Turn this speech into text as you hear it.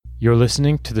You're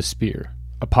listening to The Spear,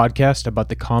 a podcast about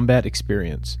the combat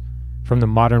experience from the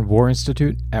Modern War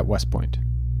Institute at West Point.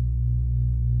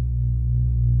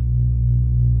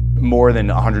 More than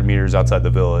 100 meters outside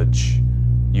the village,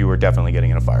 you were definitely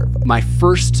getting in a firefight. My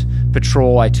first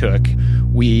patrol I took,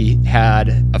 we had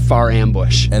a far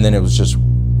ambush. And then it was just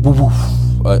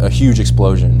a huge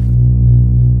explosion.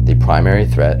 The primary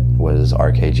threat was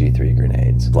RKG-3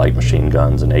 grenades. Light machine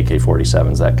guns and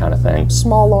AK-47s, that kind of thing.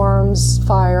 Small arms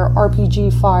fire,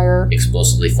 RPG fire.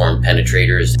 Explosively formed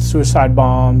penetrators. Suicide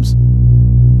bombs.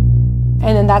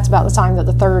 And then that's about the time that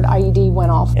the third IED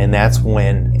went off. And that's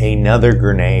when another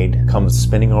grenade comes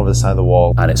spinning over the side of the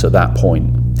wall. And it's at that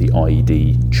point the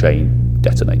IED chain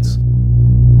detonates.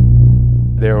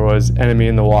 There was enemy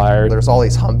in the wire. There's all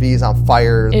these Humvees on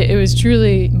fire. It was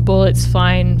truly bullets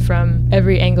flying from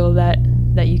every angle that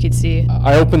you could see.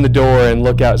 I open the door and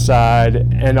look outside,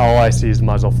 and all I see is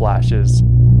muzzle flashes.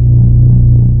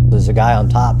 There's a guy on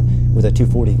top with a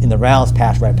 240, and the rounds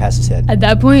passed right past his head. At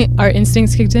that point, our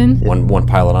instincts kicked in. One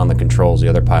pilot on the controls, the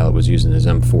other pilot was using his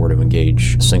M4 to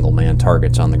engage single-man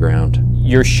targets on the ground.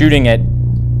 You're shooting at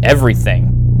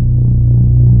everything.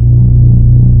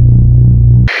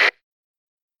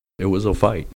 It was a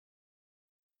fight.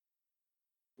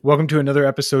 Welcome to another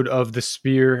episode of The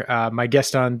Spear. My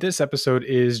guest on this episode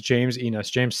is James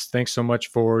Enos. James, thanks so much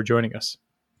for joining us.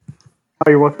 Oh,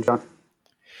 you're welcome, John.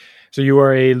 So you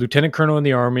are a lieutenant colonel in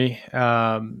the Army.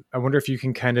 I wonder if you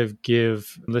can kind of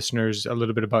give listeners a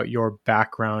little bit about your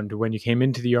background when you came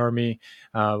into the Army,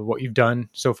 what you've done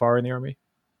so far in the Army.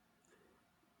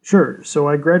 Sure. So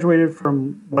I graduated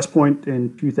from West Point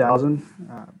in 2000,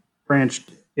 branched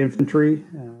infantry.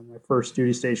 My first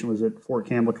duty station was at Fort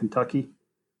Campbell, Kentucky,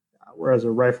 where I was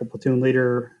a rifle platoon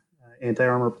leader,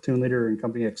 anti-armor platoon leader in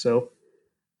Company XO.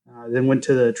 Then went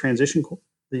to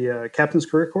the captain's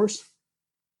career course,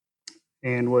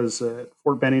 and was at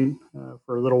Fort Benning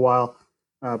for a little while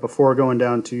before going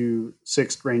down to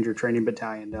 6th Ranger Training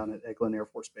Battalion down at Eglin Air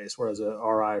Force Base, where I was a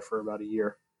RI for about a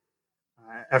year.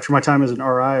 After my time as an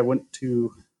RI, I went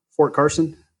to Fort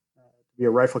Carson to be a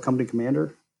rifle company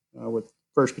commander with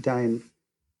 1st Battalion,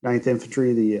 9th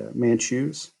Infantry, the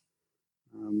Manchus.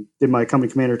 Did my company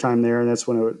commander time there, and that's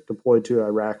when I deployed to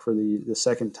Iraq for the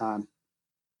second time.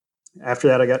 After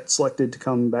that, I got selected to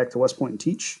come back to West Point and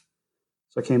teach.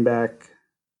 So I came back,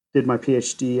 did my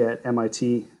PhD at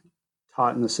MIT,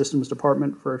 taught in the systems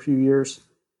department for a few years.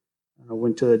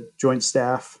 Went to the joint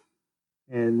staff,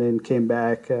 and then came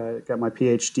back, got my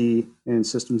PhD in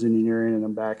systems engineering, and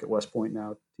I'm back at West Point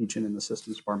now teaching in the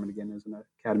systems department again as an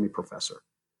academy professor.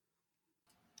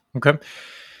 Okay.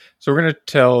 So we're going to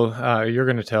tell, you're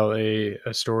going to tell a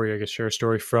story, I guess, share a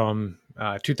story from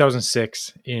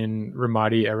 2006 in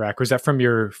Ramadi, Iraq. Was that from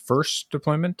your first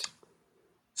deployment?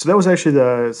 So that was actually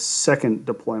the second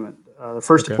deployment. The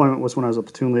first deployment was when I was a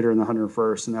platoon leader in the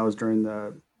 101st, and that was during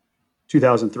the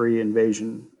 2003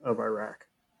 invasion of Iraq.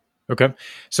 Okay.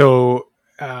 So,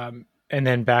 and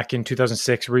then back in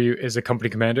 2006, were you as a company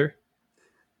commander?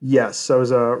 Yes. I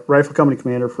was a rifle company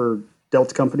commander for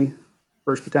Delta Company,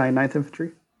 1st Battalion, 9th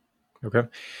Infantry. Okay.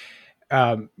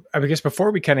 I guess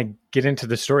before we kind of get into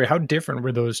the story, how different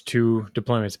were those two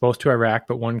deployments? Both to Iraq,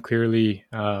 but one clearly,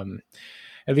 at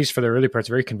least for the early parts,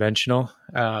 very conventional.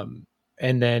 And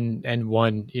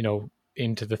one,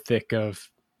 into the thick of,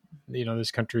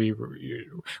 this country,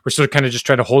 we're sort of kind of just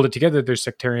trying to hold it together. There's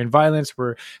sectarian violence.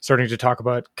 We're starting to talk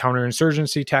about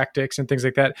counterinsurgency tactics and things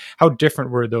like that. How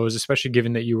different were those, especially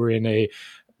given that you were in a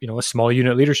small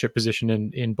unit leadership position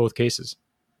in both cases?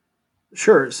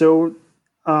 Sure. So,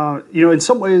 in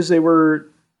some ways they were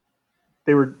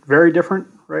very different,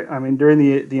 right? I mean, during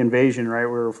the invasion, right,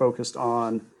 we were focused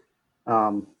on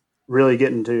really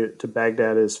getting to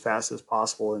Baghdad as fast as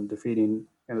possible and defeating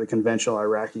the conventional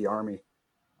Iraqi army.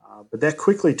 But that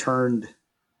quickly turned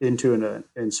into an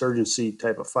insurgency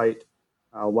type of fight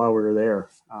while we were there.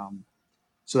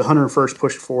 So the 101st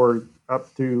pushed forward up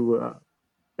through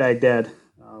Baghdad,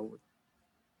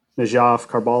 Najaf,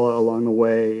 Karbala along the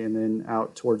way, and then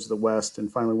out towards the west,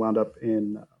 and finally wound up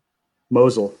in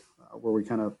Mosul, where we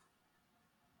kind of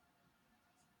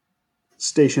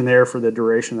stationed there for the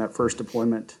duration of that first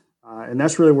deployment. And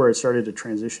that's really where it started to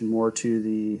transition more to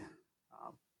the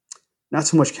not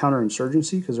so much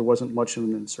counterinsurgency, because there wasn't much of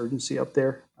an insurgency up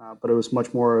there, but it was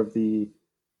much more of the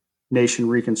nation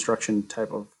reconstruction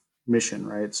type of mission,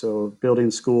 right? So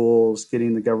building schools,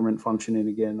 getting the government functioning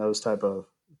again, those type of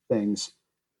things.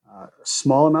 A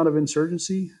small amount of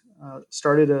insurgency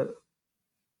started to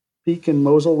peak in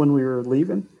Mosul when we were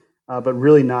leaving, but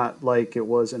really not like it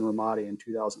was in Ramadi in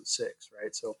 2006,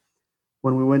 right? So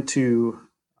when we went to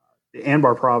the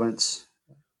Anbar province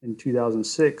in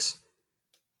 2006,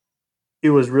 it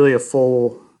was really a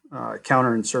full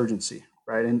counterinsurgency,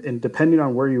 right? And depending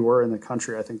on where you were in the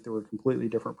country, I think there were completely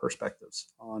different perspectives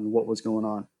on what was going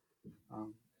on.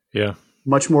 Yeah.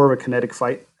 Much more of a kinetic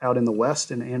fight out in the west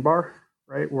in Anbar,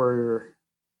 right? Where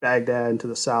Baghdad and to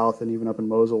the south and even up in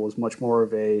Mosul was much more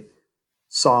of a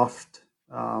soft,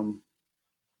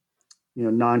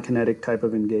 non-kinetic type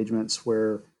of engagements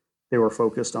where they were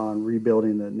focused on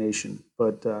rebuilding the nation.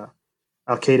 But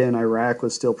Al-Qaeda in Iraq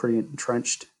was still pretty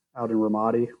entrenched out in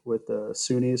Ramadi with the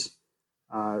Sunnis,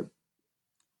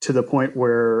 to the point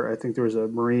where I think there was a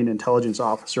Marine intelligence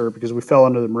officer, because we fell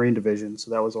under the Marine Division,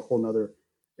 so that was a whole nother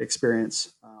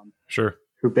experience. Sure.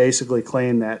 Who basically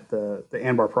claimed that the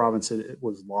Anbar province it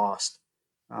was lost.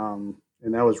 And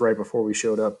that was right before we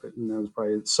showed up, and that was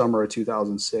probably summer of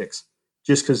 2006,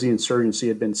 just because the insurgency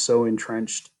had been so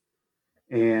entrenched,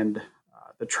 and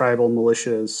the tribal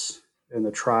militias and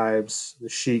the tribes, the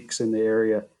sheiks in the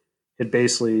area, had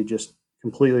basically just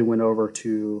completely went over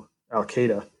to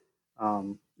Al-Qaeda.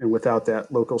 And without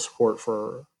that local support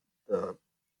for the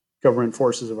government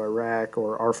forces of Iraq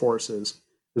or our forces,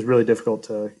 it was really difficult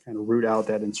to kind of root out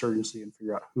that insurgency and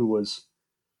figure out who was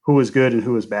good and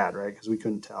who was bad, right? Because we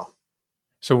couldn't tell.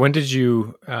 So when did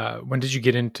you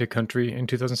get into country in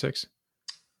 2006?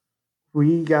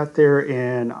 We got there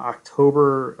in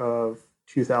October of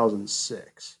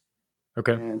 2006.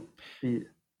 Okay. And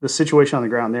the situation on the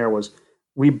ground there was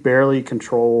we barely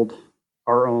controlled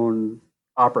our own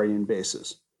operating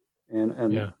bases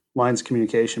and lines of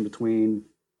communication between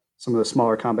some of the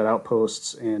smaller combat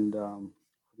outposts and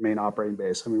main operating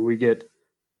base. I mean, we get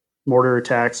mortar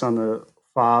attacks on the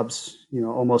FOBs,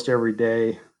 almost every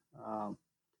day.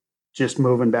 Just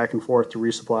moving back and forth to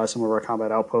resupply some of our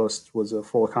combat outposts was a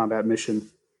full combat mission,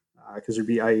 because there'd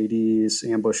be IEDs,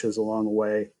 ambushes along the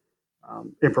way,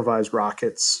 improvised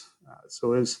rockets.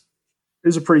 So it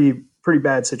was a pretty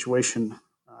bad situation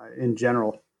in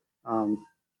general, and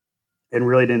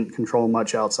really didn't control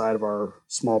much outside of our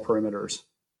small perimeters.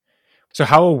 So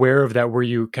how aware of that were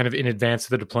you kind of in advance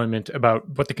of the deployment about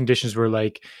what the conditions were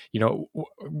like,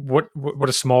 what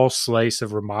a small slice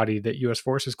of Ramadi that U.S.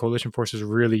 forces, coalition forces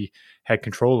really had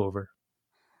control over?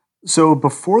 So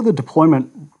before the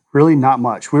deployment, really not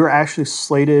much. We were actually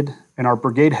slated, and our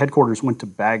brigade headquarters went to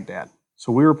Baghdad.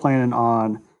 So we were planning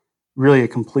on really a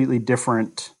completely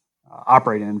different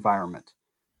operating environment.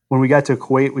 When we got to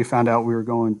Kuwait, we found out we were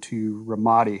going to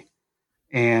Ramadi,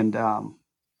 and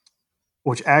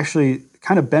which actually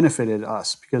kind of benefited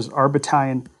us because our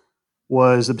battalion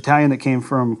was the battalion that came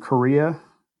from Korea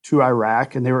to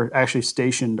Iraq, and they were actually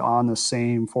stationed on the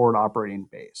same forward operating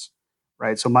base,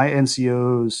 right? So my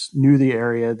NCOs knew the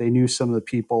area, they knew some of the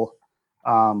people.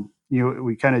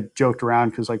 We kind of joked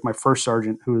around because, like, my first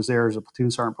sergeant, who was there as a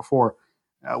platoon sergeant before,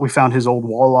 we found his old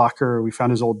wall locker, we found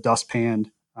his old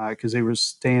dustpan, because they were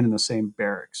staying in the same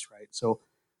barracks, right? So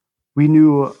we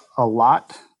knew a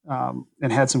lot.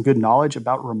 And had some good knowledge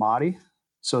about Ramadi.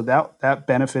 So that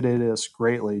benefited us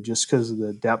greatly just because of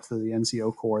the depth of the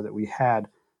NCO Corps that we had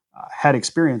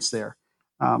experience there.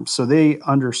 So they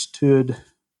understood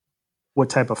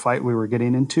what type of fight we were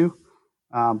getting into.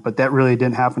 But that really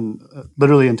didn't happen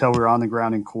literally until we were on the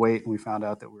ground in Kuwait and we found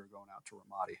out that we were going out to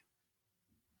Ramadi.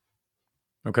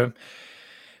 Okay.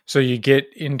 So you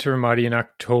get into Ramadi in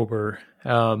October.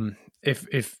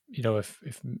 If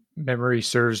memory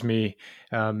serves me,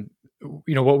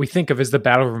 what we think of as the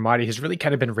Battle of Ramadi has really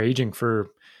kind of been raging for,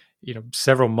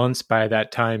 several months by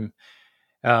that time.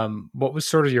 What was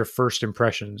sort of your first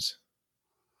impressions?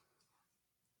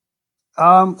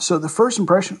 So the first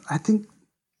impression, I think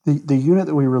the unit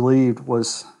that we relieved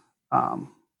was,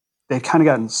 they kind of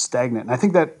gotten stagnant. And I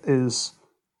think that is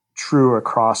true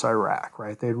across Iraq,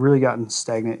 right? They'd really gotten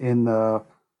stagnant in the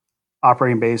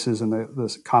operating bases and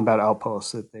the combat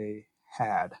outposts that they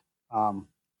had.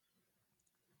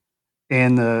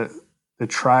 And the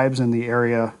tribes in the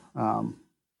area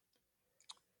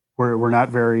were not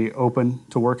very open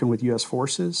to working with U.S.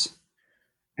 forces.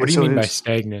 What do you mean by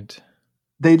stagnant?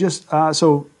 They just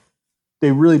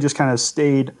they really just kind of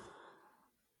stayed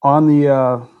on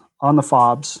the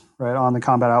FOBs, right, on the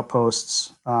combat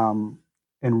outposts, and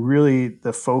really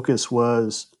the focus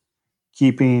was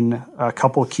keeping a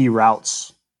couple key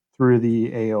routes through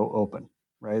the AO open,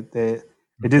 right? It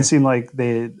didn't seem like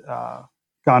they had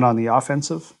gone on the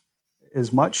offensive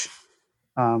as much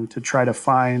to try to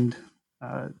find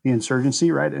the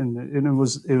insurgency, right? And it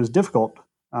was difficult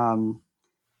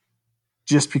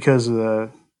just because of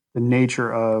the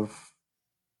nature of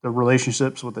the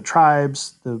relationships with the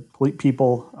tribes, the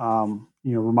people.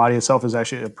 Ramadi itself is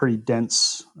actually a pretty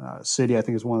dense city. I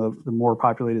think it's one of the more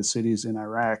populated cities in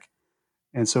Iraq.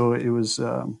 And so it was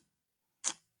a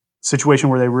situation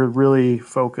where they were really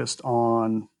focused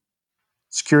on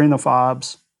securing the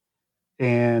fobs.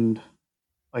 And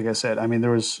like I said, I mean,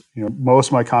 there was, most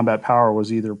of my combat power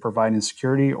was either providing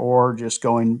security or just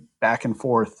going back and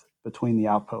forth between the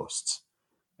outposts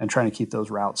and trying to keep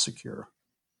those routes secure.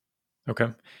 Okay.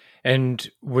 And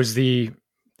was the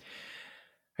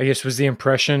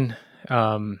impression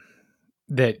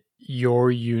that your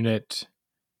unit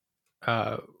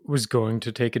was going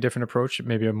to take a different approach,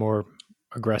 maybe a more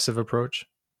aggressive approach?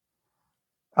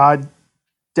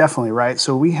 Definitely, right.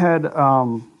 So we had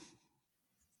our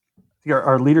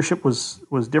leadership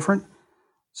was different.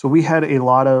 So we had a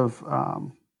lot of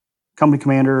company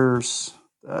commanders,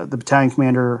 the battalion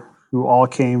commander, who all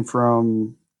came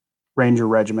from Ranger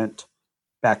Regiment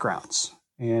backgrounds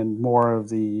and more of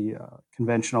the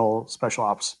conventional special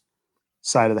ops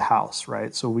side of the house,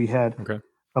 right? So we had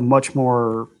a much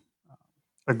more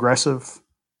aggressive,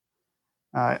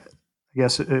 I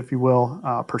guess, if you will,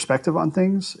 perspective on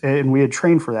things. And we had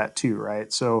trained for that too,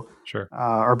 right? So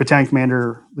our battalion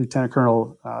commander, Lieutenant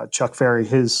Colonel Chuck Ferry,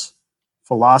 his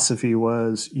philosophy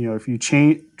was, if you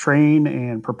train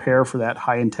and prepare for that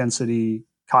high intensity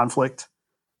conflict,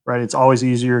 right, it's always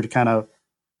easier to kind of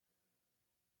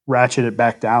ratchet it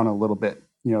back down a little bit.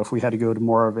 If we had to go to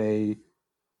more of a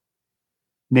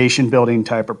nation building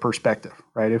type of perspective,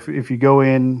 right? If you go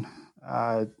in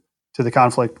to the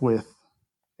conflict with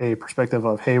a perspective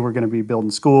of, hey, we're going to be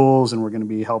building schools and we're going to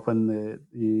be helping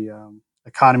the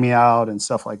economy out and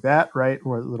stuff like that, right?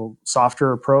 Or a little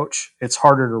softer approach, it's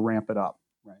harder to ramp it up,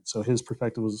 right? So his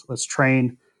perspective was, let's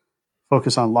train,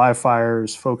 focus on live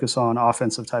fires, focus on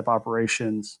offensive type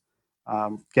operations,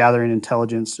 gathering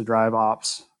intelligence to drive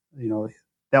ops.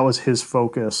 That was his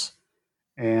focus,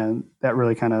 and that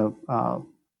really kind of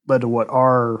led to what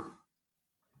our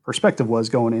perspective was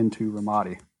going into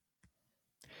Ramadi.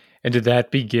 And did that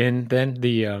begin then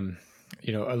the a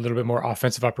little bit more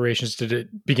offensive operations? Did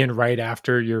it begin right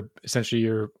after your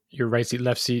right seat,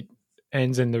 left seat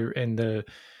ends and the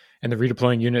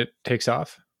redeploying unit takes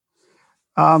off?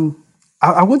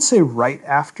 I would say right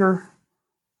after.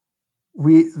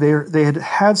 They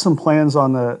had some plans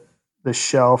on the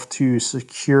shelf to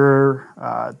secure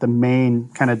the main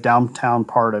kind of downtown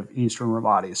part of Eastern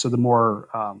Ramadi, so the more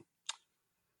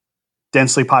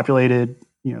densely populated,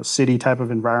 city type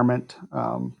of environment.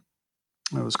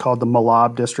 It was called the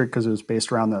Malab district because it was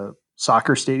based around the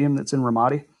soccer stadium that's in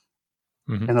Ramadi.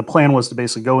 Mm-hmm. And the plan was to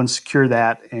basically go and secure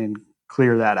that and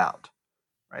clear that out.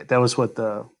 Right. That was what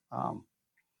the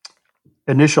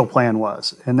initial plan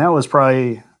was. And that was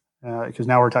probably, because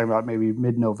now we're talking about maybe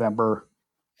mid-November,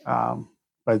 by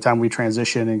the time we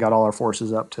transitioned and got all our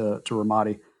forces up to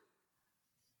Ramadi.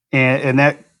 And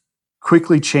that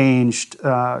quickly changed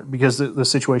because the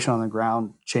situation on the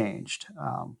ground changed.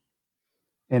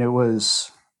 And it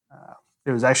was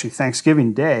actually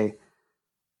Thanksgiving Day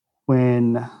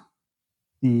when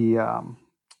the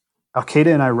Al-Qaeda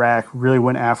in Iraq really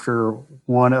went after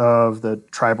one of the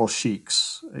tribal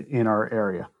sheiks in our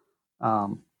area.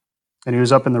 And he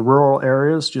was up in the rural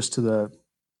areas just to the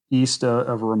east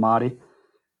of Ramadi.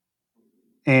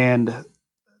 And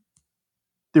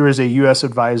there was a U.S.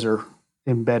 advisor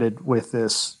embedded with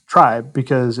this tribe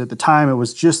because at the time it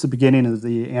was just the beginning of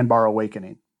the Anbar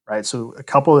Awakening. Right, so a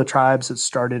couple of the tribes that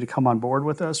started to come on board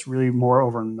with us, really more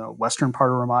over in the western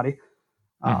part of Ramadi.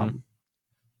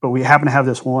 But we happen to have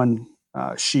this one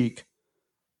sheik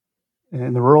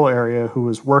in the rural area who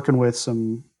was working with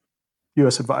some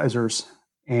U.S. advisors,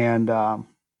 and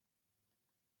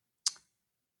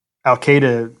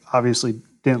Al-Qaeda obviously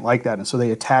didn't like that, and so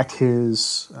they attacked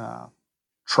his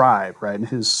tribe, right, and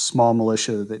his small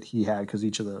militia that he had, because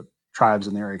each of the tribes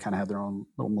in the area kind of had their own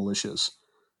little militias.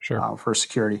 For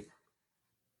security.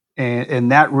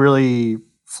 And that really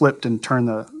flipped and turned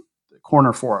the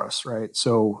corner for us, right?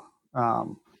 So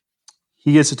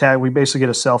he gets attacked. We basically get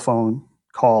a cell phone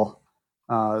call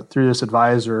through this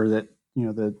advisor that,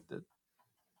 that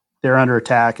they're under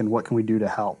attack and what can we do to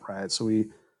help, right? So we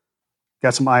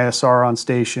got some ISR on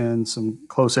station, some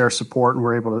close air support, and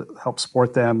we're able to help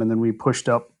support them. And then we pushed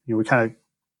up, we kind of,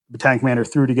 battalion commander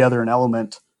threw together an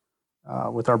element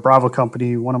with our Bravo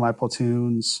company, one of my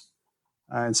platoons,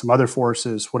 and some other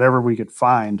forces, whatever we could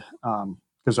find,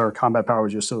 because our combat power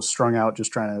was just so strung out,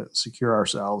 just trying to secure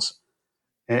ourselves,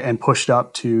 and pushed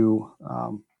up to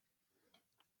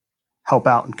help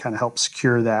out and kind of help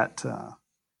secure that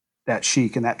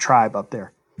sheik and that tribe up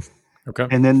there. Okay.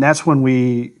 And then that's when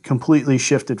we completely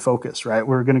shifted focus, right?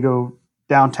 We're going to go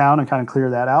downtown and kind of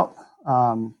clear that out.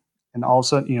 And all of a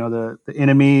sudden, the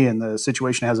enemy and the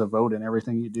situation has a vote in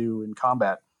everything you do in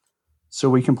combat. So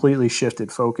we completely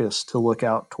shifted focus to look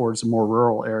out towards the more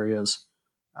rural areas,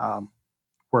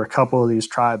 where a couple of these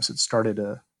tribes had started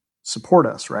to support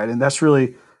us, right? And that's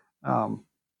really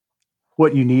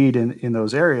what you need in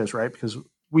those areas, right? Because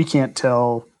we can't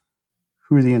tell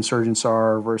who the insurgents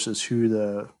are versus who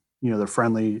the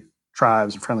friendly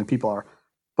tribes and friendly people are,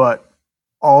 but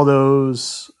all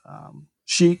those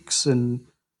sheiks and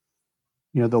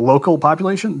the local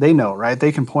population, they know, right?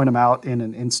 They can point them out in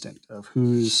an instant of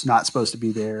who's not supposed to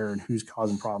be there and who's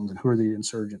causing problems and who are the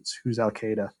insurgents, who's Al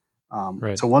Qaeda.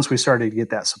 Right. So once we started to get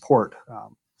that support,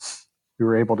 we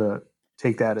were able to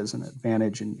take that as an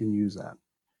advantage and use that.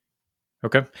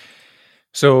 Okay.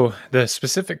 So the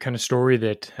specific kind of story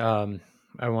that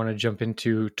I want to jump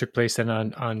into took place then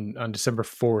on December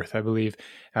 4th, I believe,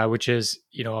 which is,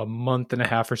 a month and a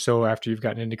half or so after you've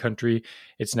gotten into country.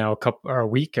 It's now a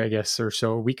week, I guess, or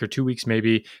so, a week or 2 weeks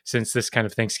maybe, since this kind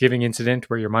of Thanksgiving incident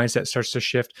where your mindset starts to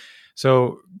shift.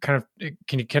 So can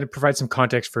you kind of provide some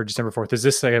context for December 4th? Is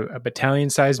this a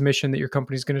battalion-sized mission that your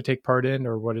company is going to take part in,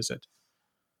 or what is it?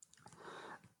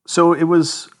 So it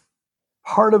was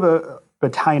part of a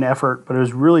battalion effort, but it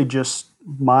was really just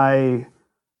my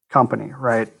company,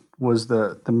 right, was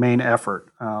the main effort.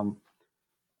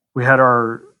 We had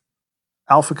our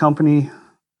Alpha company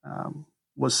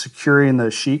was securing the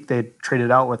Sheik. They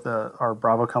traded out with our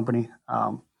Bravo company.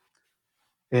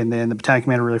 And then the battalion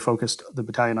commander really focused the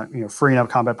battalion on freeing up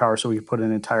combat power so we could put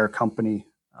an entire company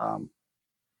on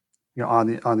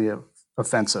the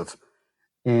offensive.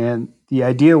 And the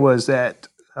idea was that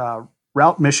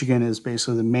Route Michigan is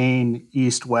basically the main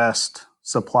east-west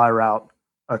supply route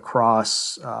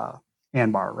across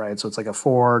Anbar, right? So it's like a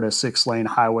 4 to 6 lane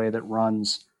highway that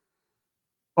runs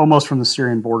almost from the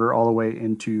Syrian border all the way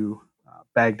into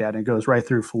Baghdad, and it goes right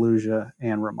through Fallujah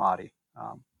and Ramadi.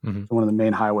 So one of the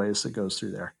main highways that goes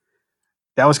through there.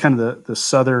 That was kind of the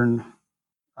southern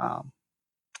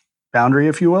boundary,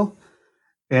 if you will.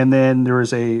 And then there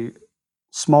was a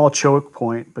small choke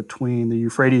point between the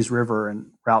Euphrates River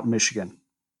and Route Michigan.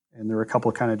 And there were a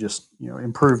couple of kind of just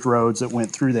improved roads that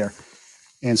went through there.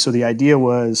 And so the idea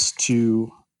was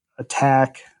to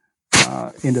attack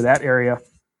into that area,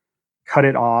 cut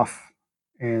it off,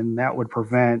 and that would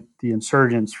prevent the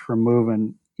insurgents from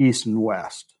moving east and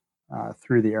west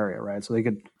through the area, right? So they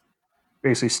could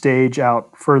basically stage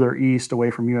out further east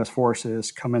away from U.S.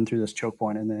 forces, come in through this choke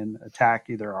point, and then attack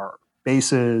either our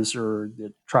bases or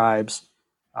the tribes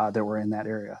that were in that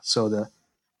area. So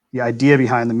the idea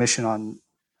behind the mission on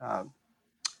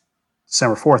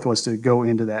December 4th was to go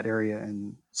into that area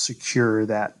and secure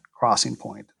that crossing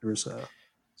point. There was some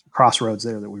crossroads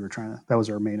there that we were that was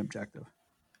our main objective.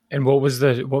 And what was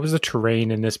the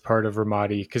terrain in this part of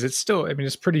Ramadi? Because it's still,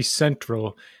 it's pretty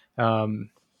central.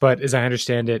 But as I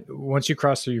understand it, once you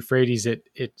cross the Euphrates,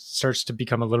 it starts to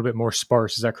become a little bit more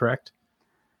sparse. Is that correct?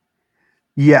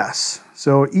 Yes.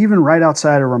 So even right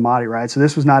outside of Ramadi, right? So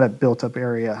this was not a built-up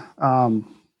area.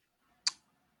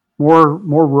 More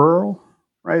rural,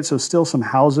 right? So still some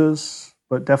houses,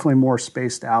 but definitely more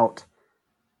spaced out.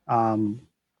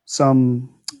 Some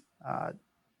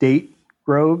date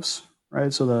groves,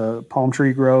 right? So the palm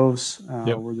tree groves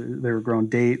where they were growing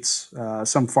dates.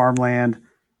 Some farmland,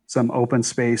 some open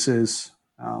spaces.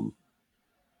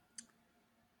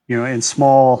 In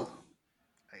small,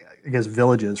 I guess,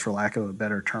 villages, for lack of a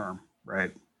better term,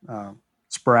 right?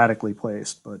 Sporadically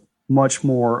placed, but much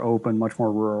more open, much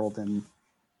more rural than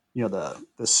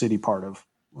the city part of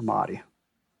Ramadi.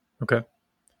 Okay.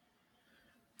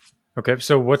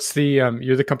 So what's the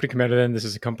you're the company commander then? This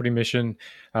is a company mission.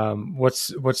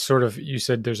 What's sort of, you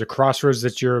said there's a crossroads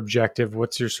that's your objective.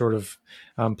 What's your sort of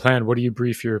plan? What do you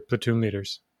brief your platoon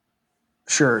leaders?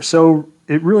 Sure. So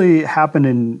it really happened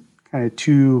in kind of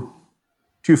two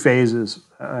phases.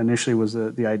 Initially was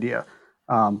the idea.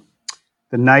 The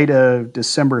night of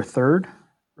December 3rd,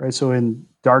 right? So in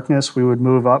darkness, we would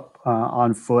move up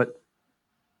on foot,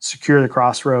 secure the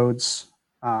crossroads,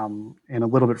 and a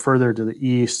little bit further to the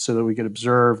east so that we could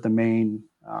observe the main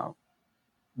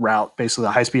route, basically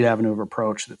the high-speed avenue of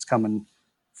approach that's coming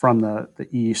from the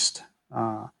east.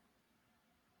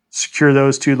 Secure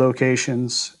those two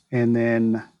locations, and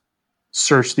then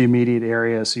search the immediate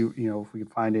area, see if we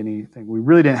could find anything. We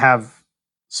really didn't have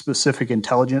specific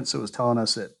intelligence that was telling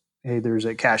us that, hey, there's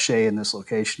a cache in this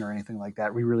location or anything like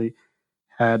that. We really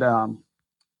had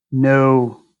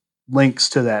no links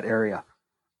to that area,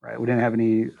 right? We didn't have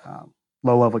any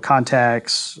low-level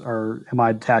contacts. Our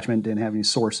MI detachment didn't have any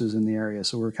sources in the area,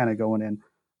 so we were kind of going in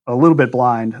a little bit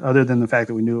blind, other than the fact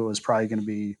that we knew it was probably going to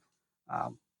be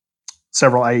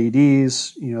several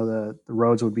IEDs. The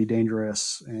roads would be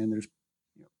dangerous, and there's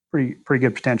pretty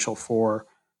good potential for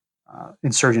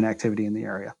insurgent activity in the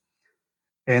area.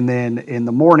 And then in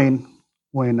the morning,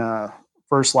 when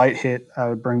first light hit, I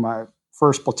would bring my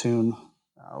first platoon,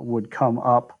 would come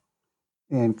up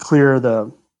and clear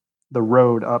the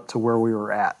road up to where we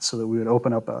were at, so that we would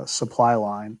open up a supply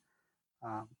line,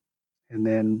 and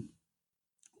then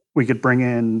we could bring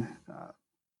in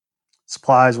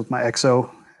supplies with my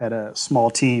XO. Had a small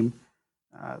team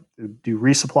do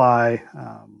resupply,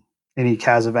 any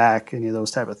CASEVAC, any of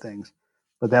those type of things.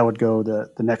 But that would go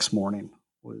the next morning.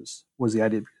 Was the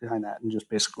idea behind that, and just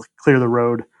basically clear the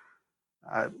road,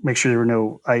 make sure there were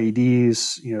no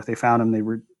IEDs. If they found them, they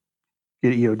would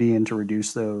get EOD in to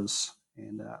reduce those,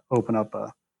 and open up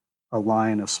a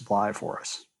line of supply for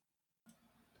us.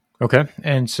 Okay,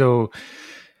 and so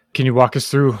can you walk us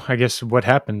through, I guess, what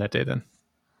happened that day then?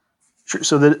 Sure.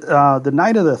 So the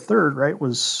night of the 3rd, right,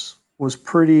 was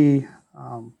pretty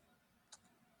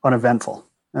uneventful.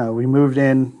 We moved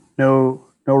in, no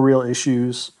real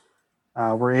issues.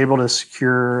 We're able to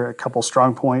secure a couple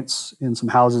strong points in some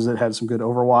houses that had some good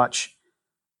overwatch.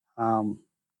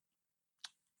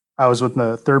 I was with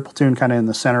the 3rd platoon kind of in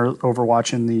the center,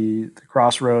 overwatching the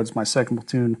crossroads. My 2nd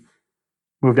platoon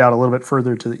moved out a little bit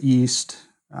further to the east.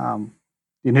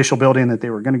 The initial building that they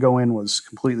were going to go in was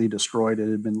completely destroyed.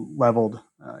 It had been leveled,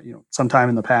 sometime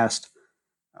in the past.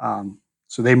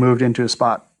 So they moved into a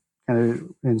spot kind of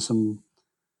in some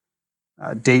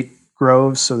date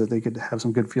groves, so that they could have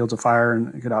some good fields of fire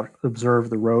and could observe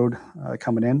the road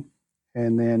coming in.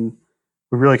 And then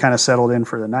we really kind of settled in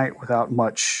for the night without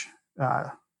much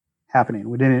happening.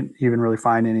 We didn't even really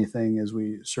find anything as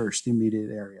we searched the immediate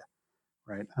area,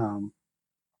 right?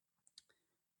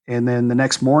 And then the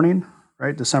next morning,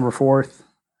 right, December 4th,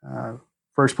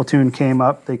 1st platoon came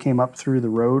up. They came up through the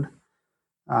road.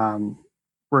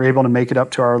 Were able to make it up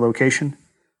to our location.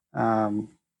 And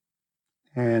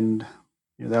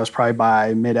that was probably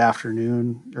by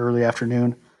mid-afternoon, early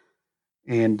afternoon.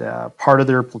 And part of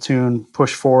their platoon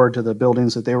pushed forward to the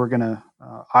buildings that they were going to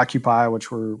occupy,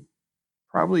 which were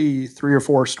probably 3 or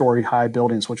 4 story high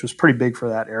buildings, which was pretty big for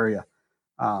that area,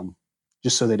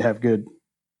 just so they'd have good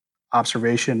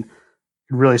observation. You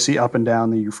could really see up and down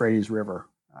the Euphrates River,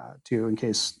 too, in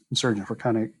case insurgents were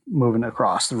kind of moving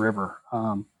across the river.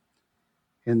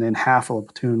 And then half of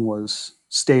the platoon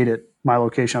stayed at my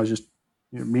location. I was just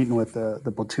meeting with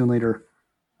the platoon leader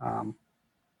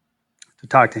to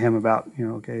talk to him about,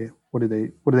 okay, what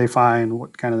do they find?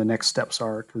 What kind of the next steps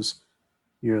are? Because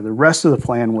the rest of the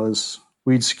plan was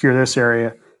we'd secure this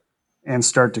area and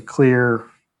start to clear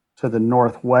to the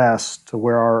northwest to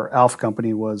where our Alpha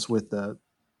company was with the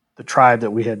tribe that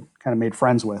we had kind of made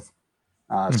friends with,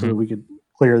 so that we could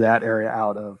clear that area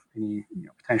out of any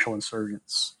potential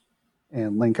insurgents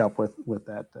and link up with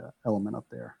that element up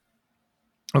there.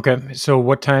 Okay, so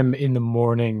what time in the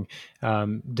morning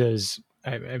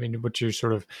what's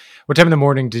your what time in the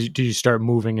morning do you start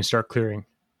moving and start clearing?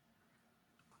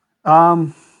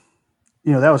 That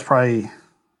was probably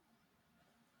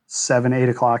 7, 8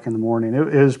 o'clock in the morning.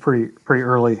 It was pretty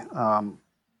early.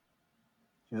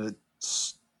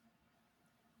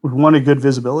 We wanted good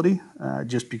visibility,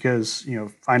 just because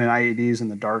finding IEDs in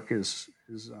the dark is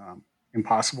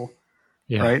impossible,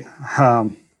 right?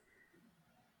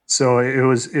 So it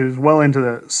was well into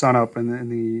the sunup,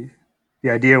 and the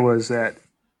idea was that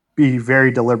be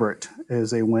very deliberate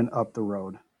as they went up the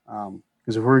road,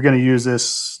 because if we were going to use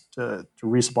this to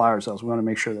resupply ourselves, we want to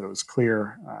make sure that it was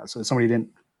clear, so that somebody didn't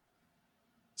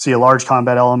see a large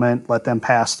combat element, let them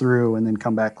pass through, and then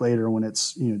come back later when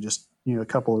it's just a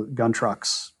couple of gun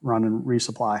trucks running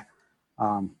resupply.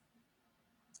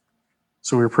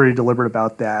 So we were pretty deliberate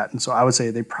about that, and so I would say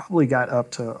they probably got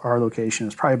up to our location.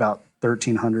 It's probably about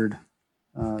 1300,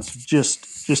 so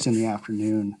just in the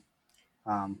afternoon,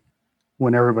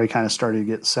 when everybody kind of started to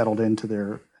get settled into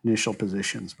their initial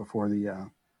positions before we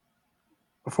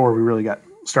really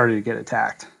started to get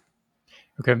attacked.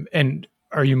 Okay, and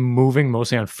are you moving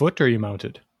mostly on foot, or are you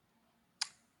mounted?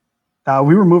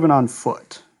 We were moving on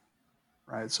foot,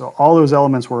 right? So all those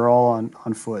elements were all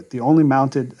on foot. The only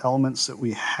mounted elements that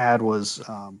we had was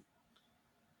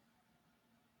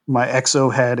my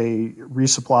XO had a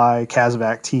resupply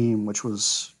CASEVAC team, which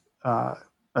was a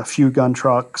few gun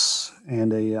trucks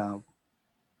and an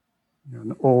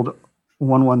old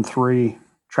 113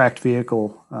 tracked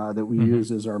vehicle that we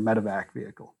used as our medevac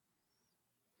vehicle.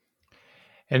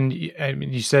 And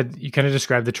you said, you kind of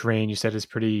described the terrain. You said it's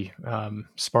pretty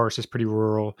sparse, it's pretty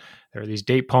rural. There are these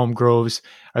date palm groves.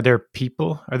 Are there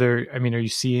people? Are you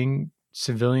seeing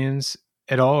civilians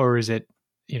at all, or is it,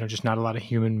 just not a lot of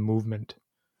human movement?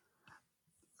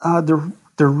 There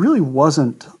really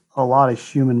wasn't a lot of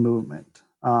human movement.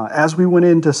 As we went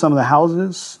into some of the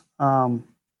houses,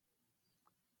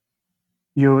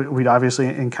 We'd obviously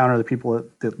encounter the people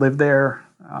that lived there,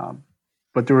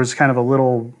 but there was kind of a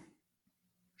little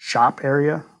shop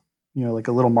area, like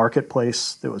a little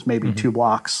marketplace that was maybe 2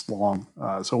 blocks long.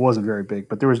 So it wasn't very big,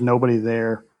 but there was nobody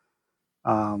there.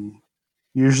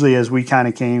 Usually as we kind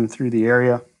of came through the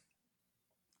area,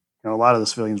 a lot of the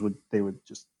civilians would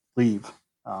just leave,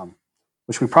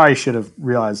 which we probably should have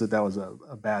realized that was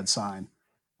a bad sign.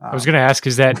 I was going to ask,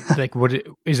 is that like,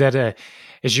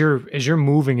 as you're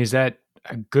moving, is that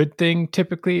a good thing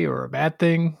typically or a bad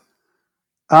thing?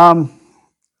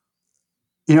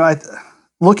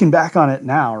 Looking back on it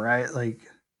now, right? Like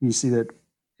you see that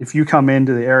if you come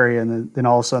into the area and then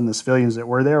all of a sudden the civilians that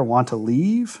were there want to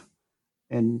leave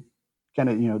and kind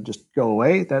of, just go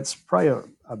away, that's probably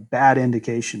a bad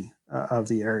indication of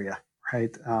the area,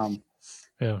 right?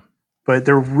 Yeah. But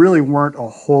there really weren't a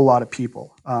whole lot of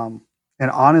people. And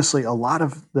honestly, a lot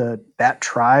of that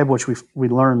tribe, which we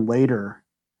learned later,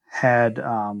 had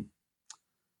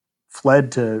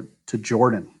fled to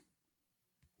Jordan.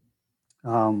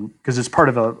 Because it's part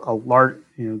of a large,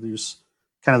 there's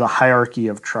kind of the hierarchy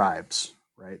of tribes,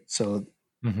 right? So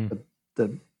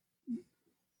the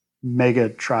mega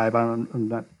tribe, I'm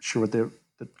not sure what the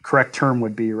correct term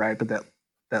would be, right? But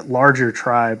that larger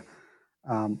tribe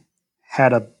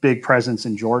had a big presence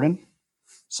in Jordan.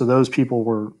 So those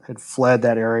people had fled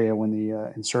that area when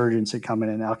the insurgents had come in,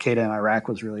 and Al Qaeda in Iraq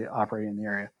was really operating in the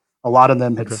area. A lot of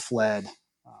them had fled,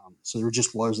 so there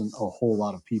just wasn't a whole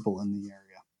lot of people in the area.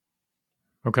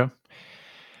 Okay.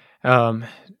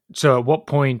 So at what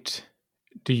point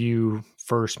do you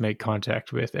first make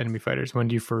contact with enemy fighters? When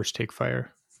do you first take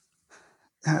fire?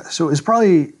 So it was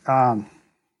probably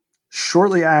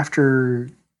shortly after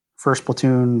first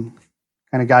platoon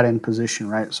kind of got in position,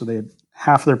 right? So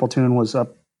half of their platoon was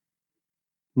up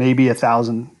maybe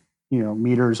 1,000,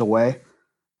 meters away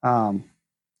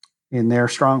in their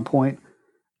strong point.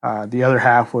 The other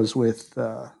half was with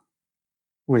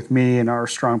me and our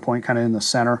strong point kind of in the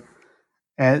center.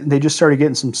 And they just started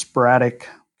getting some sporadic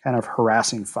kind of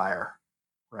harassing fire,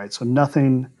 right? So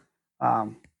nothing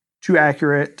too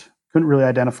accurate. Couldn't really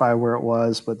identify where it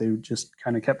was, but they just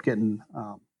kind of kept getting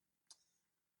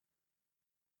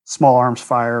small arms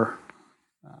fire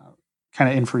kind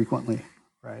of infrequently,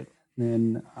 right?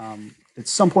 And then at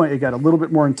some point it got a little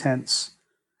bit more intense,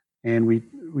 and we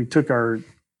took our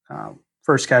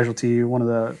first casualty. One of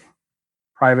the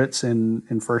privates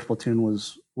in first platoon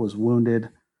was wounded,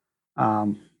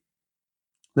 a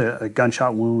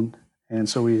gunshot wound, and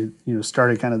so we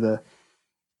started kind of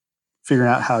figuring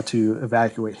out how to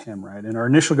evacuate him, right? And our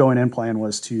initial going in plan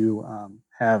was to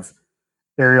have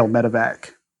aerial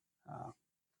medevac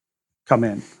come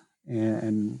in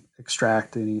and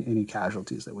extract any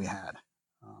casualties that we had.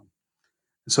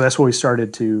 So that's what we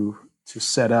started to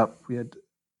set up. It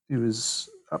was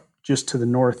up just to the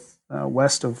north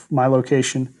west of my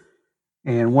location,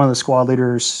 and one of the squad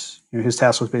leaders, his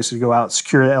task was basically to go out,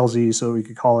 secure the LZ so we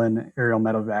could call in aerial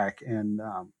medevac and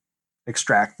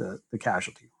extract the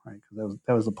casualty, right? Because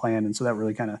that was the plan, and so that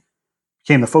really kind of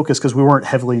became the focus because we weren't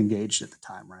heavily engaged at the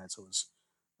time, right? So it was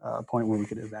a point where we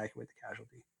could evacuate the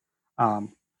casualty.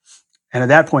 And at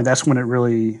that point, that's when it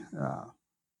really,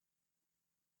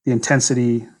 the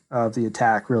intensity of the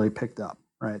attack really picked up,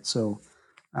 right? So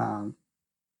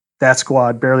that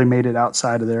squad barely made it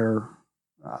outside of their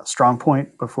strong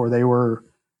point before they were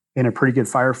in a pretty good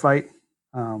firefight.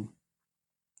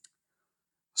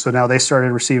 So now they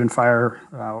started receiving fire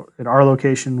at our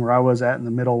location where I was at in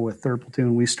the middle with 3rd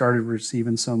Platoon. We started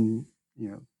receiving some,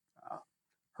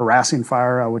 harassing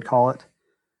fire, I would call it.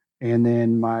 And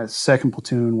then my 2nd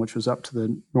Platoon, which was up to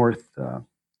the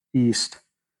northeast,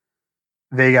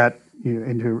 they got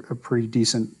into a pretty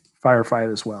decent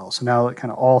firefight as well. So now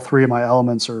kind of all 3 of my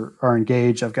elements are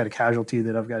engaged. I've got a casualty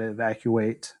that I've got to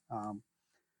evacuate.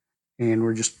 And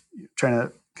we're just trying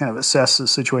to kind of assess the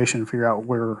situation and figure out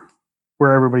where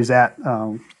everybody's at,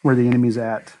 where the enemy's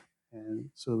at, and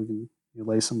so we can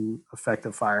lay some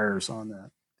effective fires on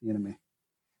the enemy.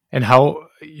 And so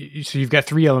you've got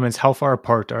 3 elements. How far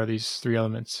apart are these 3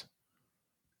 elements?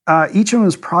 Each of them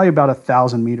is probably about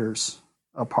 1,000 meters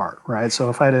apart, right? So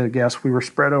if I had to guess, we were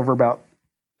spread over about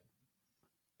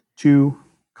 2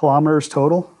 kilometers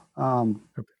total. And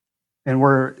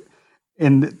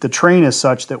the terrain is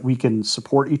such that we can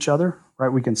support each other, right?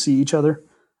 We can see each other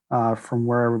from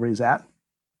where everybody's at.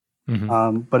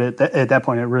 Mm-hmm. But at that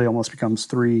point, it really almost becomes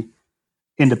 3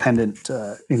 independent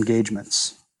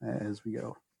engagements as we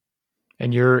go.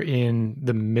 And you're in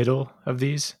the middle of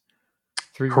these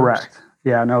 3 groups? Correct.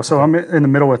 Yeah, no. So I'm in the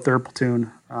middle with 3rd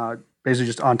Platoon, basically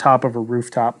just on top of a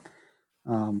rooftop,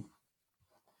 trying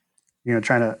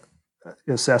to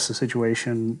assess the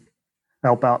situation,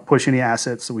 help out, push any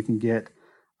assets that we can get.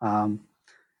 And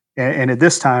at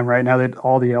this time, right now that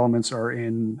all the elements are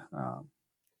in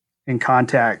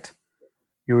contact,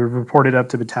 we've reported up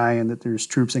to battalion that there's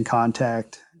troops in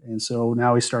contact. And so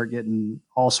now we start getting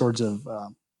all sorts of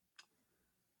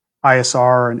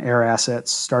ISR and air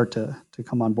assets start to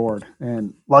come on board.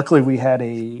 And luckily we had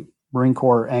a Marine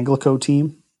Corps Anglico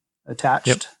team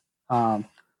attached,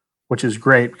 which is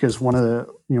great because one of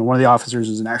the officers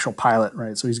is an actual pilot,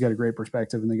 right? So he's got a great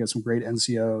perspective, and they got some great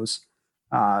NCOs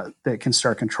that can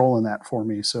start controlling that for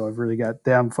me. So I've really got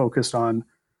them focused on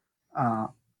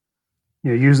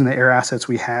using the air assets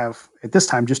we have at this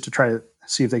time just to try to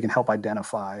see if they can help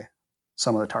identify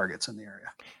some of the targets in the area.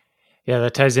 Yeah,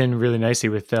 that ties in really nicely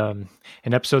with an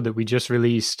episode that we just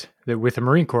released with a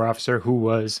Marine Corps officer who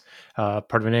was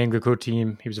part of an Anglico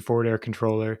team. He was a forward air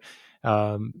controller,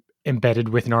 embedded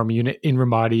with an Army unit in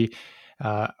Ramadi.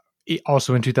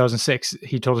 Also in 2006,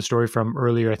 he told a story from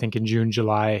earlier, I think in June,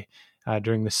 July,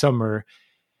 during the summer.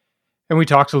 And we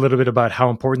talked a little bit about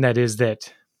how important that is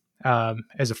that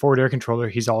as a forward air controller,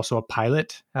 he's also a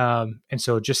pilot. And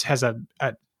so just has a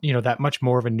that much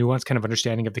more of a nuanced kind of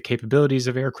understanding of the capabilities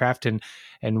of aircraft and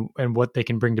what they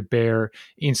can bring to bear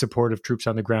in support of troops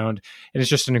on the ground. And it's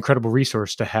just an incredible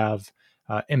resource to have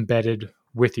embedded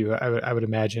with you, I would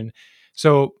imagine.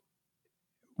 So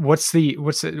what's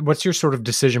your sort of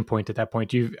decision point at that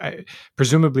point?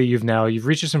 Presumably you've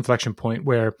reached this inflection point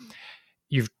where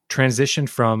you've transitioned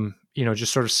from,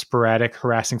 just sort of sporadic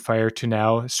harassing fire to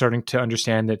now starting to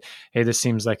understand that, hey, this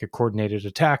seems like a coordinated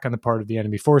attack on the part of the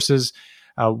enemy forces.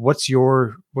 What's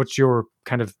your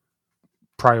kind of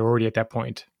priority at that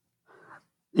point?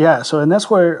 Yeah. So, and that's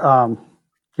where,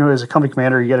 as a company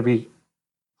commander, you got to be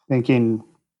thinking,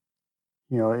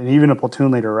 and even a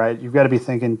platoon leader, right? You've got to be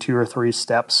thinking 2 or 3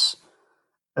 steps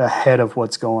ahead of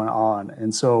what's going on.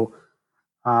 And so,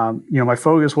 my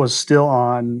focus was still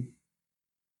on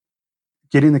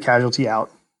getting the casualty out,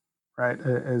 right?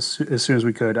 As soon as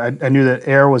we could. I knew that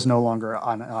air was no longer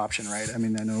an option, right? I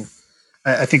mean,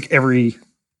 I think everybody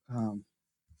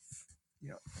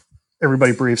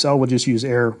briefs, we'll just use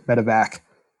air medevac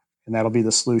and that'll be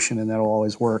the solution and that'll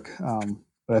always work.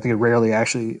 But I think it rarely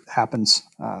actually happens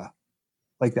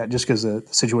like that, just because the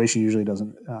situation usually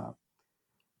doesn't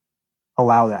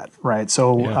allow that, right?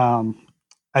 So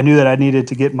I knew that I needed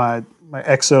to get my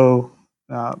XO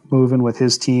moving with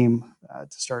his team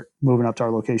to start moving up to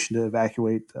our location to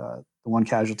evacuate the one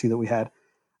casualty that we had.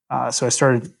 So I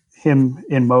started him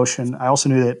in motion. I also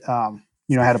knew that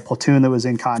I had a platoon that was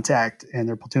in contact, and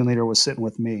their platoon leader was sitting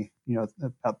with me,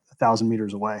 about 1,000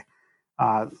 meters away.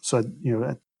 So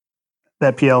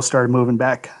that PL started moving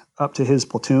back up to his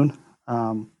platoon,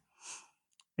 and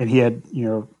he had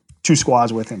 2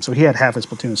 squads with him, so he had half his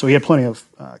platoon. So he had plenty of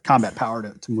combat power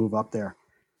to move up there.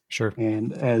 Sure.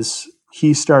 And as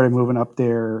he started moving up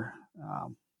there,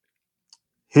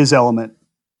 his element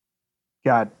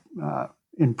got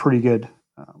in pretty good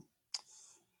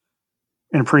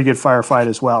firefight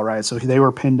as well, right? So they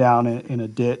were pinned down in a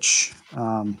ditch,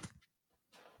 and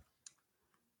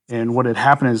what had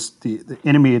happened is the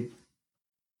enemy had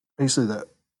basically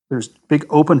there's big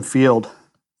open field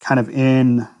kind of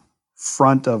in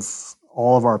front of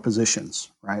all of our positions,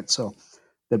 right? So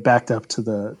that backed up to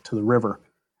the river,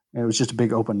 and it was just a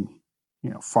big open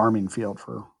farming field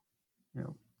for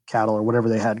cattle or whatever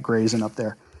they had grazing up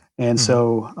there. And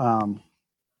so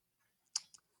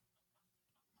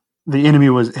the enemy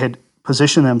had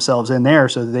positioned themselves in there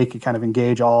so that they could kind of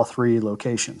engage all 3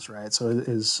 locations, right? So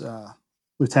as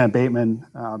Lieutenant Bateman,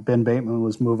 Ben Bateman,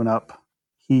 was moving up,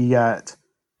 he got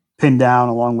pinned down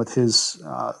along with his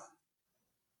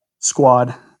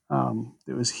squad.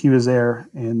 He was there,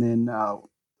 and then the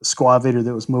squad leader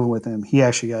that was moving with him, he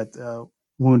actually got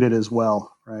wounded as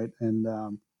well, right?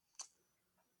 And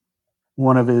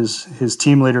one of his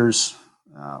team leaders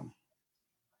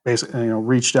basically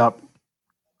reached up,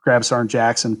 grabbed Sergeant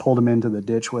Jackson, pulled him into the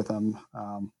ditch with him,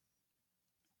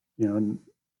 and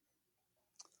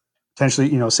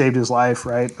potentially saved his life,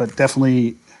 right? But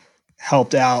definitely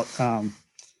helped out. And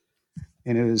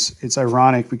it's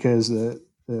ironic because the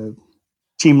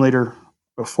team leader,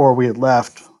 before we had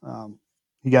left,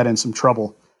 he got in some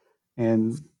trouble,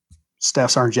 and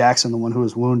Staff Sergeant Jackson, the one who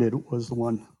was wounded, was the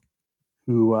one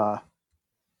who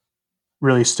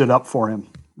really stood up for him,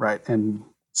 right, and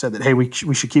said that, hey, we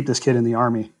should keep this kid in the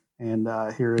Army. And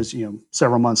here is,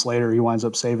 several months later, he winds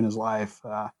up saving his life,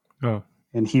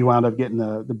 and he wound up getting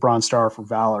the Bronze Star for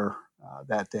Valor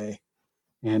that day.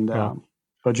 And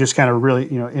but just kind of really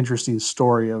interesting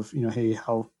story of hey,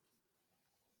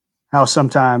 how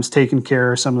sometimes taking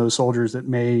care of some of those soldiers that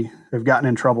may have gotten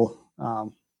in trouble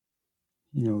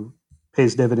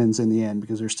pays dividends in the end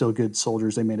because they're still good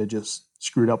soldiers. They may have just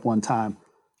screwed up one time.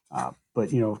 But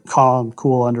calm,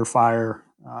 cool under fire.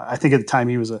 I think at the time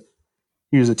he was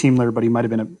a team leader, but he might have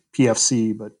been a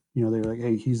PFC. But they were like,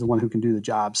 hey, he's the one who can do the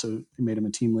job, so they made him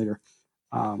a team leader.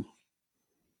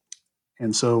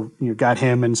 And so got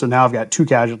him, and so now I've got 2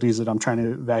 casualties that I'm trying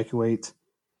to evacuate,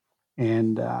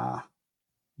 and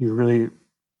really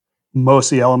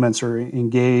most of the elements are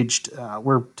engaged.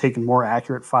 We're taking more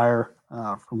accurate fire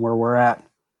from where we're at,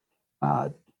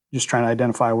 just trying to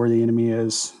identify where the enemy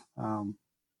is.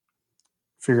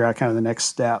 Figure out kind of the next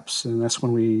steps, and that's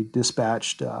when we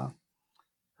dispatched. I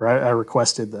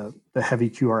requested the heavy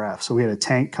QRF. So we had a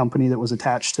tank company that was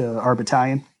attached to our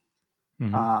battalion.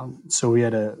 Mm-hmm. So we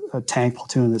had a tank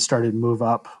platoon that started to move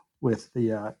up with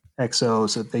the XO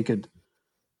so that they could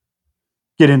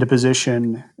get into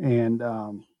position and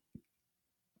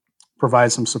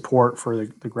provide some support for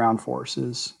the ground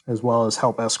forces, as well as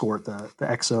help escort the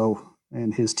XO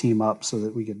and his team up so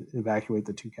that we could evacuate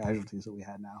the 2 casualties that we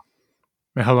had now.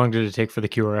 How long did it take for the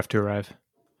QRF to arrive?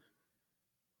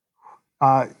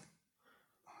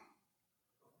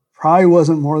 Probably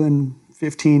wasn't more than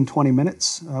 15, 20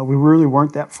 minutes. We really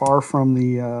weren't that far from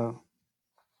the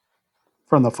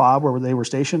FOB where they were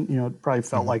stationed. It probably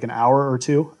felt like an hour or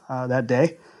 2 that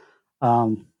day.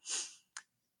 But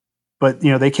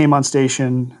they came on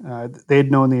station. They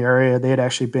had known the area. They had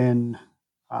actually been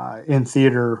in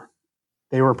theater.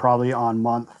 They were probably on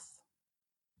month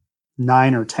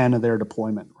 9 or 10 of their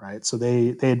deployment, right? So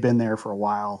they had been there for a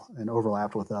while and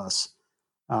overlapped with us.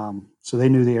 So they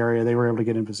knew the area. They were able to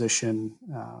get in position,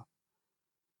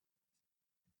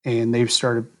 and they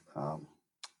started. A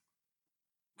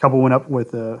couple went up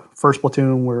with the 1st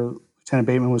platoon where Lieutenant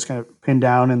Bateman was kind of pinned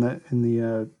down in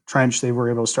the trench. They were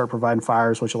able to start providing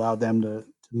fires, which allowed them to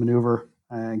maneuver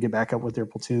and get back up with their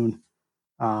platoon.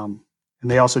 And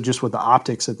they also, just with the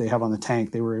optics that they have on the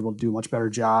tank, they were able to do a much better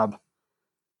job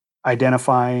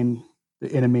identifying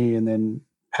the enemy and then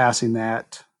passing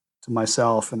that to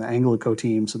myself and the Anglico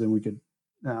team, so then we could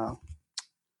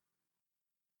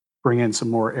bring in some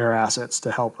more air assets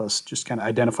to help us just kind of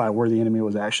identify where the enemy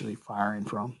was actually firing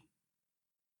from.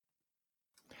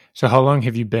 So how long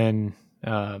have you been,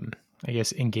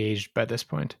 engaged by this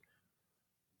point?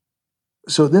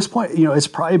 So at this point, it's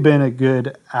probably been a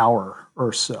good hour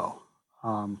or so.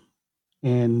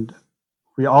 And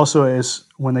we also,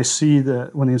 when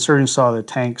the insurgents saw the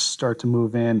tanks start to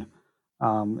move in,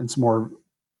 and some more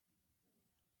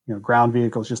ground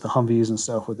vehicles, just the Humvees and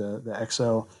stuff with the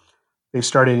XO, they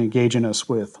started engaging us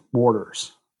with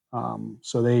mortars.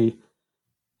 So they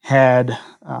had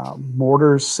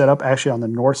mortars set up actually on the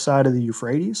north side of the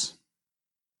Euphrates.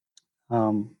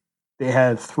 They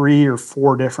had 3 or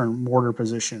 4 different mortar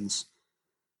positions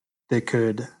that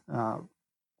could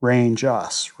range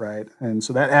us, right? And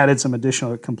so that added some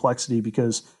additional complexity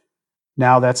because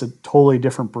now that's a totally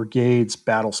different brigade's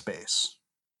battle space,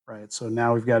 right? So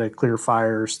now we've got to clear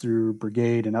fires through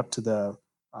brigade and up to the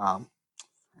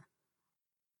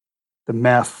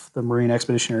MEF, the Marine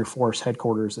Expeditionary Force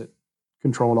headquarters that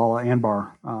controlled all of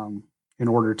Anbar, in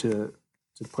order to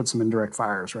put some indirect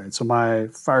fires, right? So my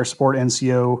fire support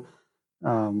NCO,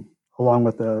 along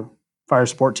with the fire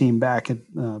support team back at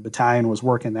battalion, was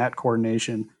working that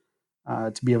coordination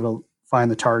to be able to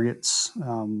find the targets.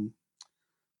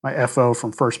 My FO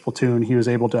from 1st Platoon, he was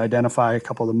able to identify a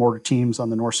couple of the mortar teams on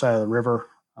the north side of the river,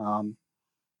 and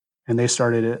they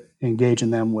started engaging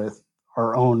them with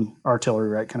our own artillery,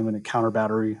 right, kind of in a counter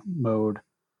battery mode.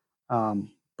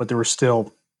 But there were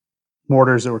still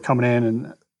mortars that were coming in,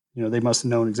 and they must have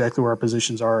known exactly where our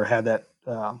positions are, or had that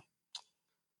the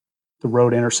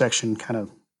road intersection kind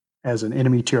of as an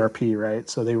enemy TRP, right?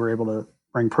 So they were able to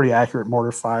bring pretty accurate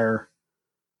mortar fire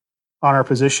on our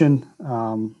position.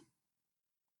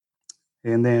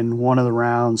 And then one of the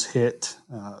rounds hit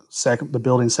the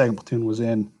building 2nd Platoon was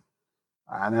in,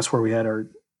 and that's where we had our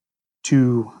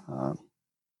 2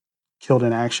 killed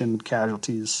in action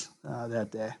casualties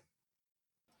that day.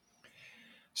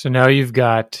 So now you've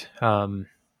got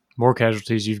more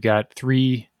casualties. You've got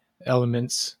 3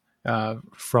 elements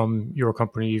from your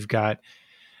company. You've got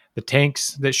the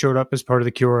tanks that showed up as part of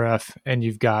the QRF, and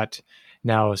you've got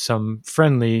now some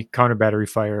friendly counter battery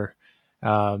fire.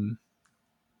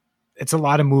 It's a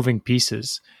lot of moving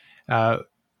pieces.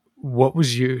 What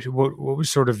did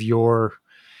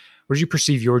you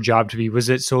perceive your job to be? Was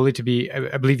it solely to be,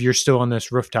 I believe you're still on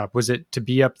this rooftop, was it to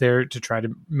be up there to try to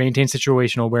maintain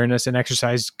situational awareness and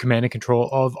exercise command and control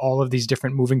of all of these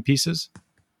different moving pieces?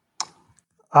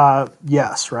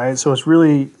 Yes, right. So it's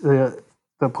really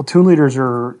the platoon leaders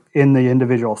are in the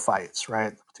individual fights,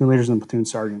 right? The platoon leaders and platoon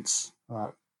sergeants.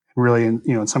 Really,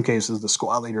 in some cases, the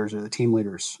squad leaders or the team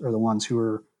leaders are the ones who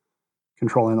are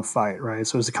controlling the fight, right?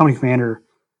 So as a company commander,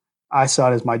 I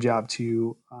saw it as my job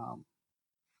to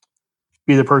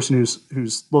be the person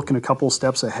who's looking a couple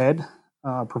steps ahead,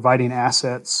 providing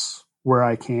assets where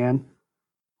I can,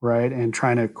 right, and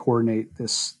trying to coordinate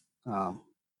this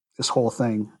this whole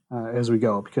thing as we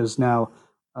go. Because now,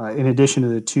 in addition to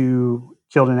the 2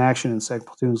 killed in action in second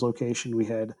platoon's location, we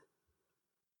had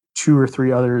 2 or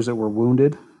 3 others that were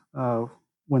wounded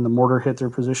when the mortar hit their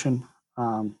position,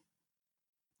 and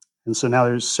so now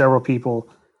there's several people.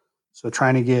 So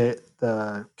trying to get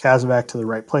the casevac to the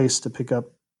right place to pick up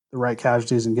the right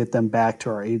casualties and get them back to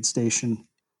our aid station.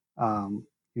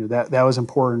 That was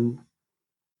important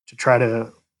to try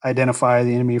to identify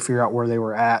the enemy, figure out where they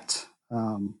were at,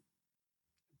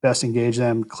 best engage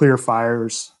them, clear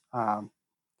fires,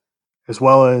 as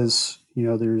well as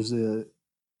there's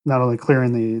not only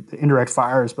clearing the indirect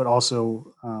fires, but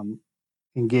also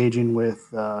engaging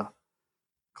with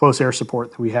close air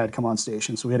support that we had come on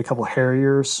station. So we had a couple of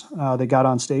Harriers that got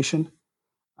on station,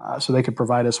 so they could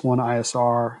provide us 1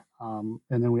 ISR, and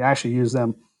then we actually used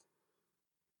them.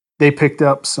 They picked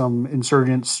up some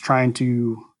insurgents trying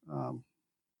to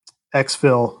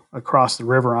exfil across the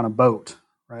river on a boat,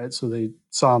 right? So they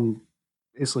saw them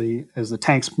basically as the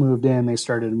tanks moved in, they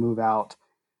started to move out,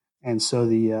 and so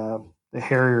the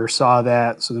Harrier saw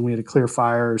that. So then we had to clear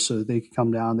fire so that they could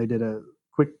come down. They did a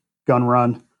quick gun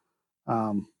run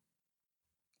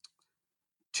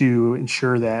to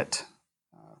ensure that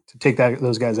to take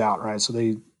those guys out, right? So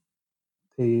they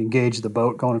engaged the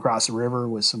boat going across the river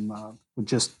with some with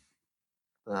just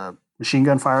machine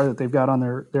gun fire that they've got on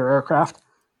their aircraft.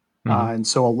 And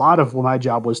so a lot of my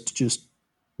job was to just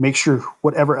make sure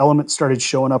whatever element started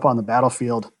showing up on the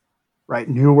battlefield, right,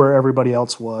 knew where everybody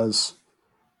else was,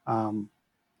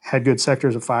 had good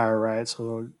sectors of fire, right?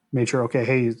 So made sure, okay,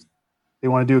 hey, they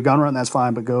want to do a gun run, that's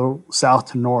fine, but go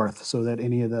south to north so that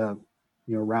any of the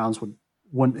rounds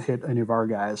wouldn't hit any of our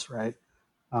guys, right?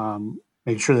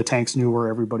 Making sure the tanks knew where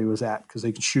everybody was at because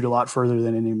they could shoot a lot further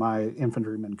than any of my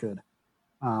infantrymen could.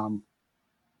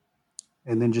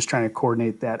 And then just trying to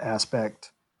coordinate that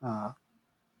aspect,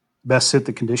 best fit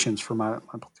the conditions for my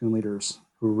platoon leaders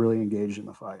who were really engaged in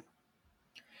the fight.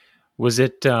 Was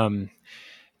it,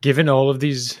 given all of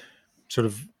these sort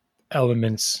of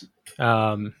elements,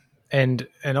 and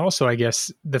also, I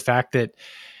guess, the fact that,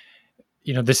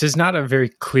 this is not a very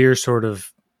clear sort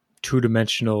of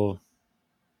 2-dimensional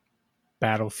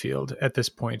battlefield at this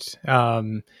point.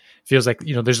 Feels like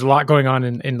there's a lot going on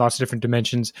in lots of different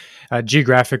dimensions.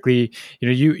 Geographically,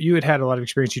 you had a lot of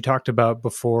experience. You talked about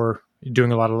before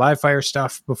doing a lot of live fire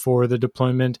stuff before the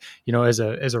deployment. As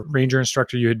a ranger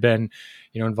instructor, you had been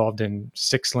involved in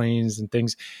 6 lanes and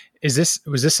things. Was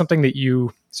this something that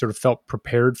you sort of felt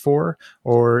prepared for,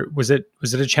 or was it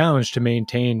a challenge to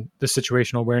maintain the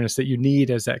situational awareness that you need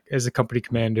as a company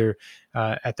commander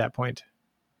at that point?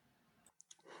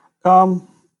 No,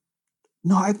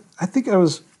 I think I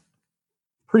was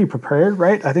pretty prepared,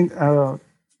 right? I think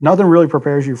nothing really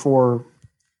prepares you for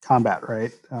combat,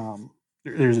 right?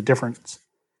 There's a difference.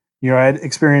 I had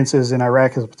experiences in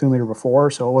Iraq as a platoon leader before,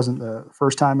 so it wasn't the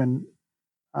first time in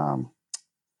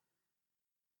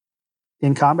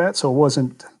combat, so it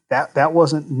wasn't that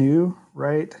wasn't new,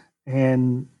 right?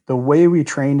 And the way we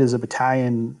trained as a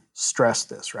battalion stressed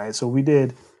this, right? So we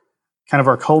did kind of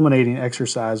our culminating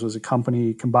exercise was a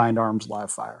company combined arms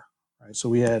live fire, right? So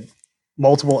we had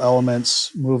multiple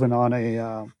elements moving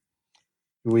on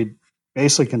we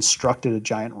basically constructed a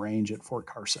giant range at Fort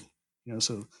Carson.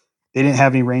 So they didn't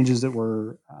have any ranges that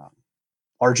were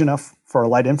large enough for a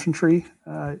light infantry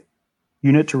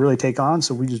unit to really take on.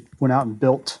 So we just went out and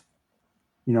built,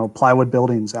 plywood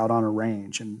buildings out on a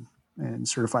range and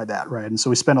certified that, right? And so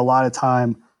we spent a lot of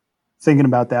time thinking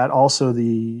about that. Also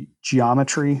the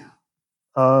geometry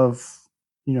of,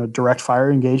 direct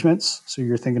fire engagements. So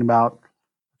you're thinking about,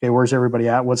 okay, where's everybody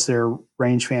at? What's their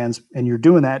range fans? And you're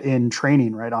doing that in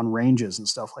training, right, on ranges and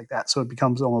stuff like that. So it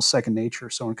becomes almost second nature.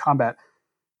 So in combat,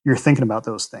 you're thinking about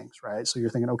those things, right? So you're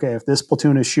thinking, okay, if this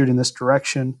platoon is shooting this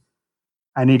direction,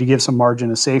 I need to give some margin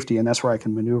of safety, and that's where I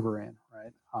can maneuver in,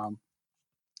 right?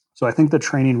 So I think the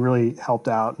training really helped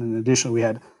out. And in addition, we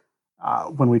had,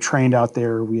 when we trained out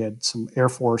there, we had some Air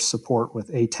Force support with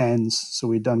A-10s. So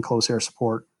we'd done close air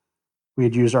support. We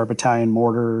had used our battalion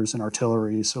mortars and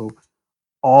artillery. So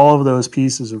all of those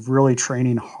pieces of really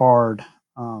training hard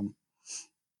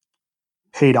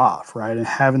paid off, right? And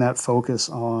having that focus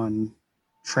on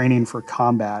training for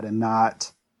combat and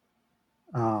not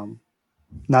the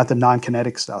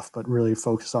non-kinetic stuff, but really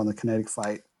focus on the kinetic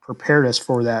fight prepared us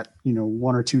for that,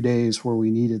 1 or 2 days where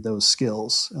we needed those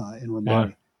skills in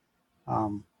Ramadi.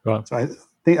 Wow. So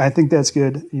I think that's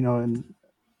good, and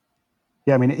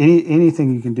yeah, I mean,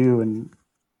 anything you can do, and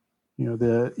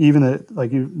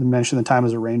like you mentioned, the time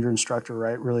as a ranger instructor,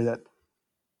 right? Really, that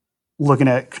looking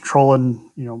at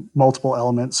controlling, multiple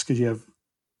elements, because you have,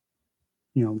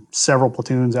 several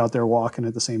platoons out there walking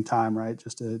at the same time, right?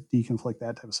 Just to deconflict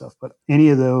that type of stuff. But any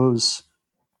of those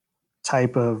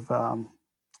type of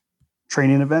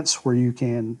training events where you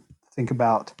can think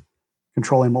about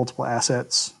controlling multiple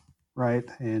assets, right,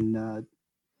 and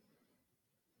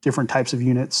different types of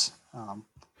units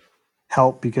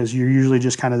help, because you're usually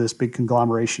just kind of this big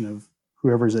conglomeration of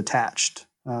whoever's attached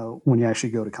when you actually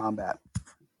go to combat.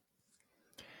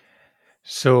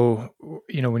 So,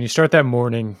 when you start that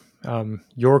morning,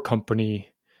 your company,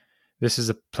 this is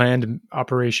a planned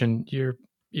operation.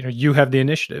 You have the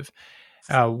initiative.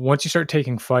 Once you start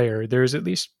taking fire, there's at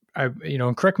least,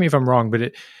 and correct me if I'm wrong,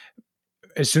 but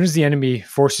as soon as the enemy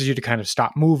forces you to kind of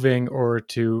stop moving or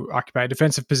to occupy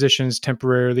defensive positions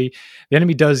temporarily, the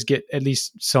enemy does get at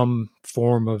least some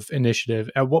form of initiative.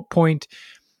 At what point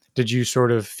did you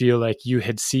sort of feel like you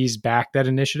had seized back that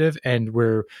initiative and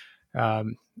were,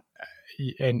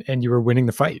 and you were winning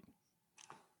the fight?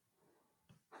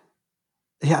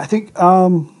 Yeah, I think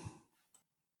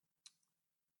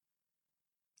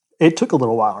it took a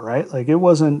little while, right? Like, it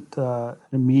wasn't an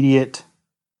immediate,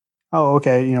 oh,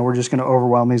 okay, we're just going to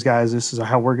overwhelm these guys. This is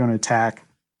how we're going to attack,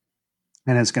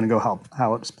 and it's going to go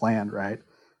how it's planned, right?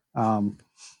 I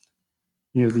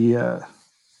think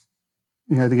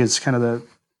it's kind of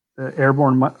the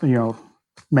airborne,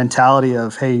 mentality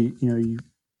of, hey, you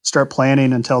start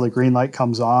planning until the green light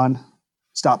comes on,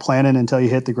 stop planning until you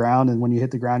hit the ground, and when you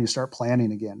hit the ground, you start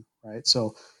planning again, right?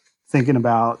 So thinking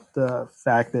about the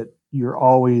fact that you're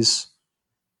always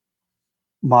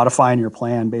modifying your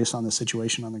plan based on the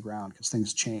situation on the ground, because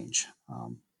things change.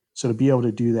 So to be able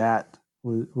to do that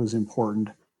was important.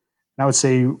 And I would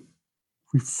say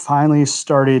we finally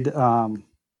started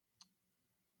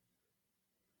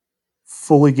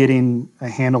fully getting a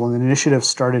handle, and the initiative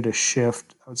started to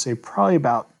shift, I would say probably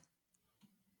about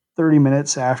 30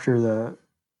 minutes after the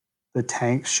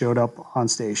tanks showed up on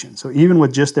station. So even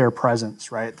with just their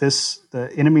presence, right,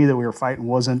 the enemy that we were fighting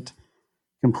wasn't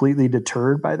completely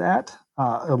deterred by that.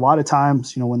 A lot of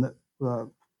times, when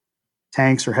the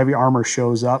tanks or heavy armor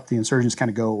shows up, the insurgents kind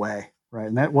of go away, right?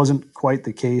 And that wasn't quite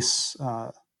the case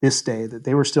this day, that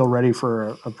they were still ready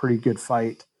for a pretty good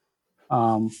fight.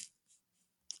 But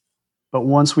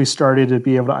once we started to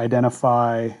be able to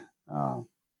identify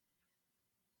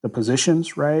the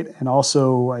positions, right? And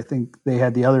also, I think they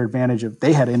had the other advantage of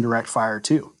they had indirect fire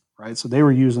too, right? So they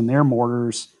were using their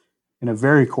mortars in a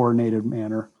very coordinated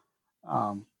manner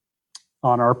on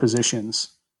our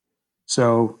positions.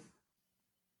 So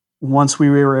once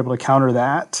we were able to counter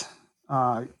that,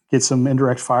 get some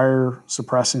indirect fire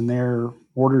suppressing their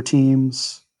mortar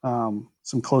teams,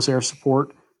 some close air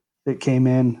support that came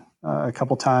in a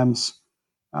couple times,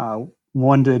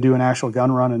 one to do an actual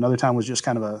gun run, another time was just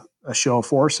kind of a show of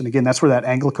force. And again, that's where that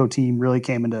Anglico team really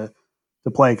came into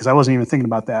play, because I wasn't even thinking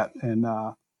about that. And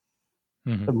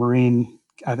the Marine,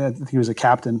 I think he was a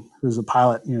captain who was a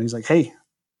pilot, he's like, hey,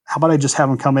 how about I just have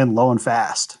them come in low and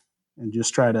fast and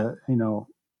just try to,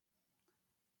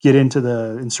 get into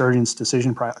the insurgents'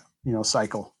 decision,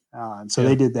 cycle. And so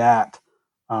they did that.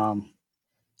 And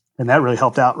that really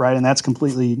helped out, right? And that's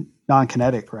completely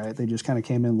non-kinetic, right? They just kind of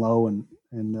came in low and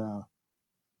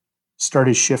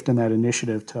started shifting that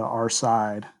initiative to our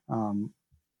side. And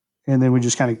then we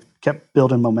just kind of kept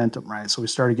building momentum, right? So we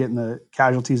started getting the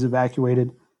casualties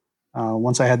evacuated.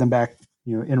 Once I had them back,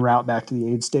 en route back to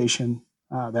the aid station,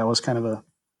 that was kind of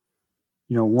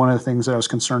one of the things that I was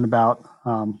concerned about.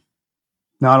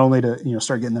 Not only to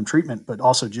start getting them treatment, but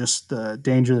also just the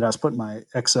danger that I was putting my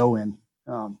XO in.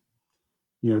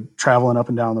 Traveling up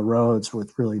and down the roads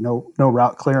with really no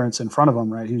route clearance in front of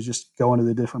him, right? He was just going to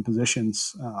the different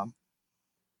positions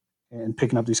and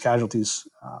picking up these casualties.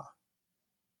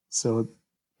 So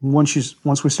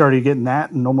once we started getting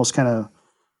that and almost kind of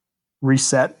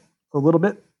reset a little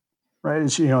bit, right?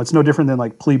 It's no different than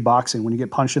like plea boxing. When you get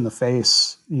punched in the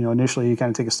face, initially you kind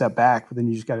of take a step back, but then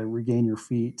you just got to regain your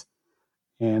feet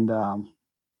and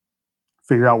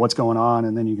figure out what's going on,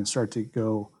 and then you can start to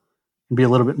go and be a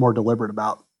little bit more deliberate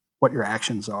about what your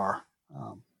actions are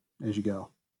as you go.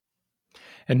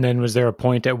 And then was there a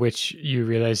point at which you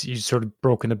realized you sort of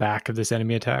broken the back of this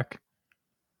enemy attack?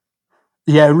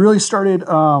 Yeah, it really started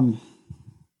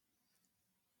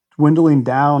dwindling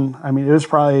down. I mean, it was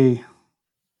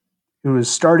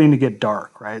starting to get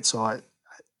dark, right? So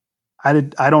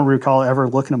I don't recall ever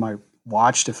looking at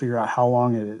watch to figure out how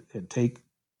long it take.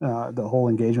 The whole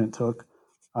engagement took.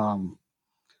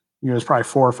 It was probably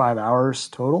 4 or 5 hours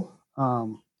total. But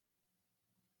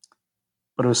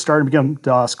it was starting to become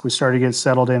dusk. We started to get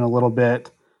settled in a little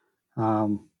bit.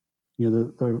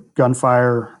 The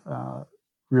gunfire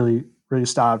really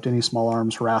stopped. Any small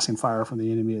arms harassing fire from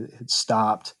the enemy had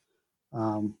stopped.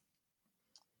 And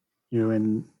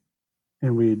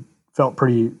we felt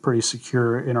pretty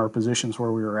secure in our positions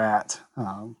where we were at.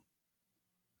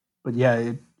 But yeah,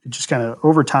 it just kind of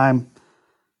over time.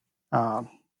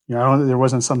 There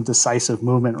wasn't some decisive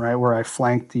movement, right, where I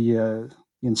flanked the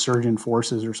insurgent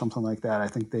forces or something like that. I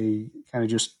think they kind of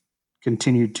just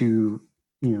continued to,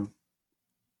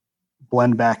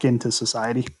 blend back into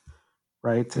society,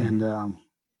 right? Mm-hmm. And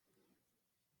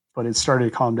but it started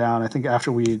to calm down. I think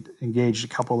after we engaged a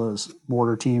couple of those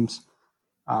mortar teams,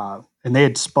 and they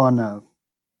had the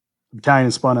battalion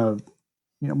had spun a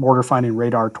mortar finding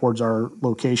radar towards our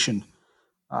location.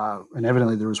 And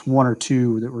evidently there was one or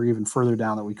two that were even further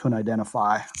down that we couldn't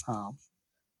identify.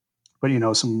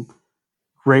 But some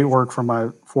great work from my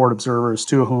forward observers,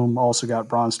 two of whom also got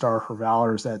Bronze Star for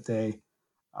valors that day.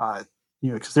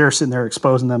 Because they're sitting there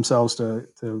exposing themselves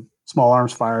to small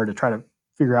arms fire to try to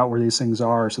figure out where these things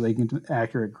are so they can get an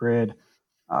accurate grid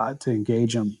to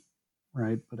engage them,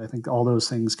 right? But I think all those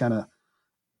things kind of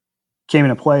came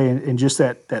into play in just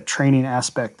that training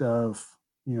aspect of,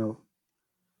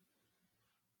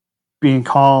 being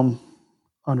calm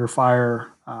under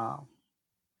fire,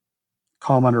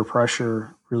 calm under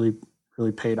pressure really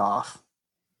paid off.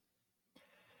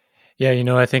 Yeah,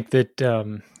 I think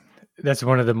that that's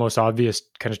one of the most obvious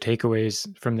kind of takeaways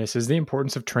from this is the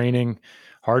importance of training,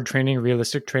 hard training,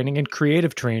 realistic training, and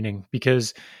creative training.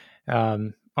 Because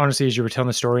honestly, as you were telling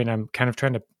the story, and I'm kind of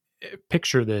trying to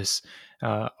picture this,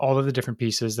 all of the different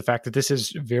pieces, the fact that this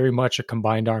is very much a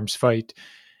combined arms fight,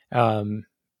 and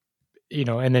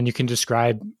then you can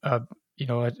describe, a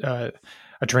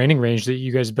training range that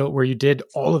you guys built where you did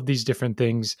all of these different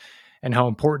things and how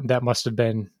important that must have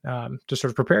been to sort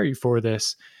of prepare you for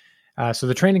this. So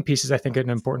the training piece is, I think, an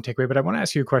important takeaway. But I want to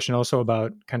ask you a question also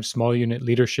about kind of small unit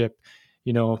leadership.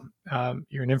 You're an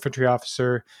infantry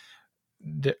officer.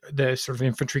 The sort of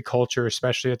infantry culture,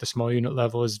 especially at the small unit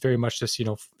level, is very much this,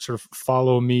 sort of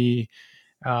follow me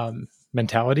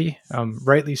mentality,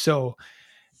 rightly so.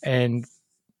 And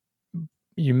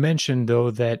you mentioned,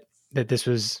 though, that this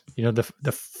was,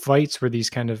 the fights were these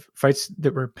kind of fights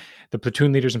that were the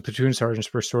platoon leaders and platoon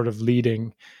sergeants were sort of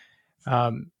leading.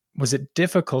 Was it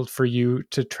difficult for you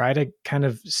to try to kind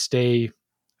of stay,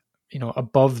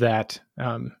 above that,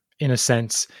 in a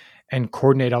sense, and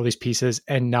coordinate all these pieces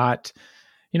and not,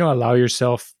 allow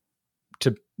yourself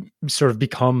to sort of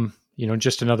become,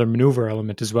 just another maneuver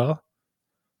element as well?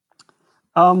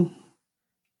 Yeah,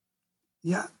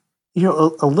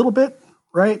 a little bit,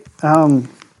 right?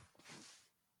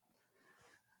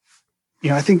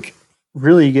 I think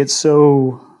really you get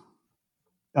so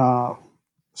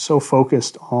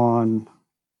focused on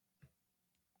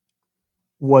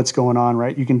what's going on,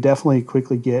 right? You can definitely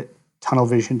quickly get tunnel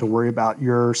vision to worry about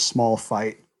your small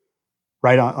fight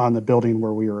right on the building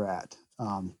where we were at.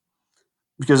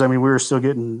 Because, we were still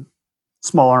getting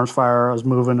small arms fire. I was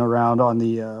moving around on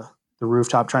the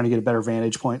rooftop trying to get a better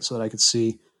vantage point so that I could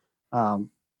see. And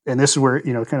this is where,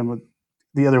 kind of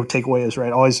the other takeaway is,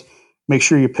 right, always make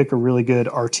sure you pick a really good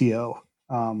RTO.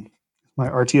 My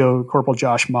RTO, Corporal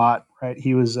Josh Mott, right,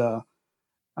 he was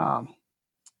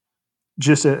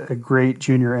just a great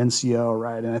junior NCO,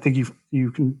 right? And I think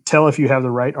you can tell if you have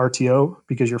the right RTO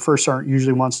because your first sergeant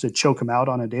usually wants to choke him out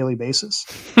on a daily basis.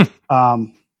 But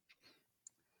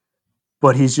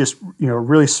he's just,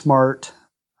 really smart,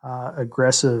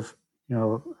 aggressive,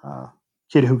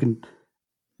 kid who can,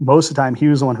 most of the time, he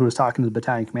was the one who was talking to the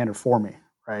battalion commander for me,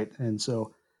 right? And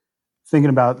so thinking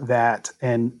about that,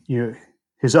 and,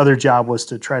 his other job was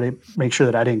to try to make sure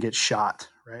that I didn't get shot,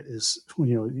 right?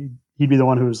 He'd be the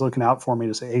one who was looking out for me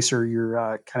to say, hey, sir,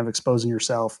 you're kind of exposing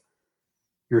yourself.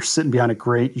 You're sitting behind a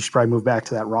grate. You should probably move back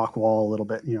to that rock wall a little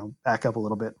bit, back up a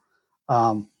little bit.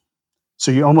 So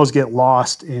you almost get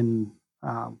lost in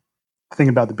thinking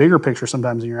about the bigger picture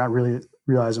sometimes, and you're not really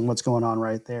realizing what's going on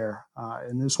right there.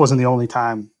 And this wasn't the only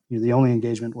time, the only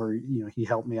engagement where, he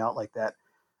helped me out like that.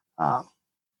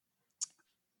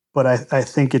 But I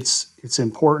think it's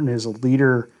important as a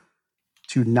leader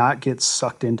to not get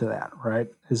sucked into that, right?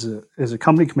 As a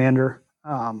company commander,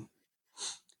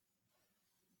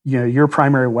 your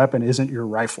primary weapon isn't your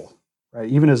rifle, right?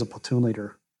 Even as a platoon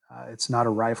leader, it's not a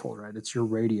rifle, right? It's your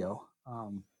radio.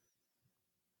 And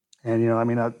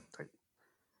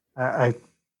I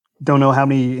don't know how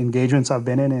many engagements I've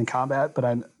been in combat, but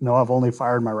I know I've only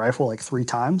fired my rifle like 3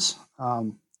 times.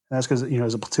 And that's because,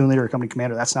 as a platoon leader or company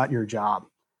commander, that's not your job.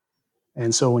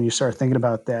 And so when you start thinking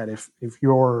about that, if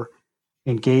you're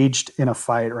engaged in a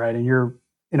fight, right, and you're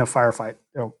in a firefight,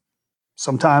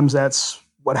 sometimes that's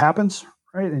what happens,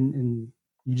 right? And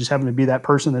you just happen to be that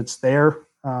person that's there.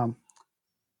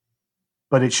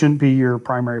 But it shouldn't be your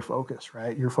primary focus,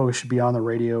 right? Your focus should be on the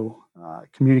radio,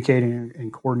 communicating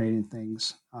and coordinating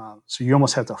things. So you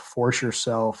almost have to force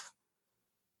yourself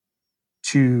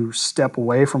to step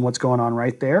away from what's going on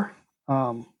right there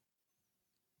and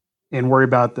worry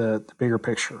about the bigger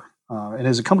picture. And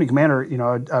as a company commander,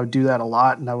 I would do that a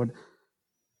lot, and I would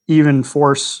even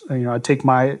force, I'd take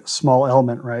my small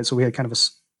element, right? So we had kind of a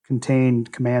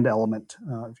contained command element,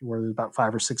 if you were, there's about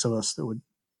 5 or 6 of us that would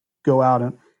go out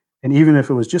and even if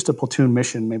it was just a platoon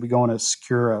mission, maybe going to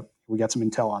secure we got some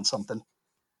intel on something,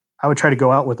 I would try to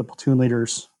go out with the platoon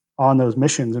leaders on those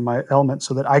missions in my element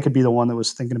so that I could be the one that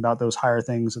was thinking about those higher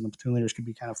things, and the platoon leaders could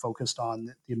be kind of focused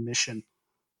on the mission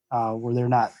where they're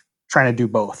not trying to do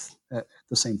both at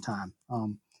the same time.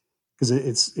 Because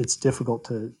it's difficult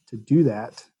to do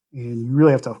that, and you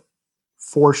really have to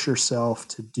force yourself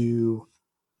to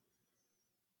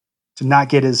not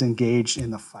get as engaged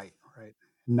in the fight, right?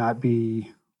 Not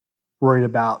be worried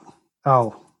about,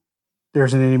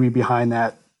 there's an enemy behind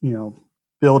that,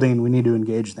 building. We need to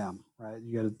engage them, right?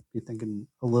 You got to be thinking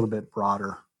a little bit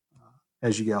broader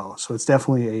as you go. So it's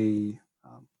definitely a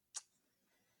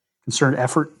concerted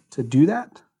effort to do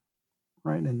that,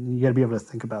 right? And you got to be able to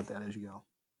think about that as you go.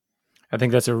 I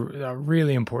think that's a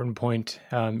really important point.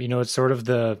 It's sort of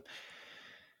I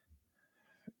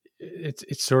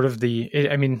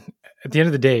mean, at the end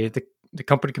of the day, the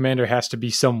company commander has to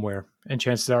be somewhere, and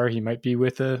chances are he might be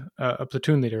with a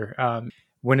platoon leader.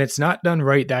 When it's not done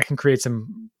right, that can create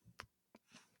some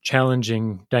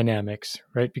challenging dynamics,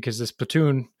 right? Because this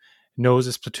platoon knows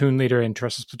this platoon leader and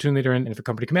trusts this platoon leader, and if a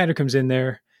company commander comes in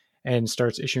there and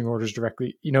starts issuing orders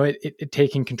directly, it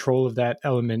taking control of that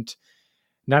element.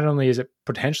 Not only is it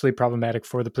potentially problematic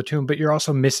for the platoon, but you're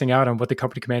also missing out on what the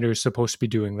company commander is supposed to be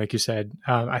doing. Like you said,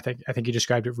 I think you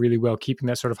described it really well, keeping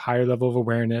that sort of higher level of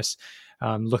awareness,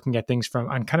 looking at things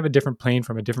on kind of a different plane,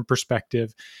 from a different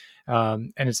perspective.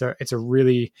 And it's a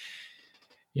really,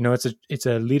 it's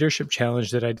a leadership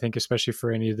challenge that I think, especially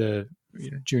for any of the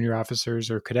junior officers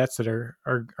or cadets that are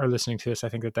listening to this, I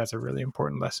think that's a really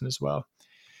important lesson as well.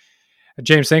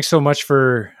 James, thanks so much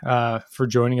for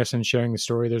joining us and sharing the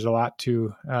story. There's a lot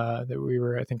that we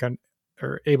were, I think,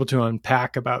 able to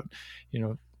unpack about,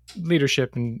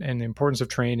 leadership and the importance of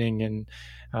training and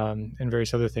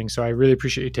various other things. So I really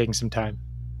appreciate you taking some time.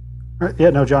 Yeah,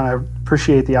 no, John, I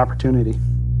appreciate the opportunity.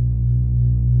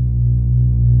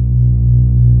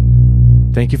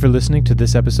 Thank you for listening to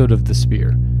this episode of The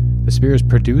Spear. The Spear is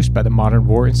produced by the Modern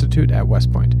War Institute at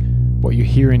West Point. What you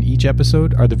hear in each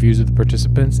episode are the views of the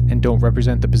participants and don't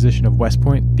represent the position of West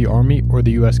Point, the Army, or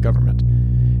the U.S. government.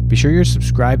 Be sure you're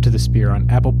subscribed to The Spear on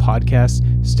Apple Podcasts,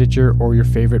 Stitcher, or your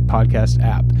favorite podcast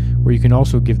app, where you can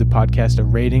also give the podcast a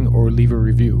rating or leave a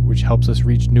review, which helps us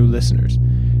reach new listeners.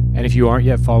 And if you aren't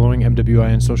yet following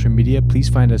MWI on social media, please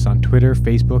find us on Twitter,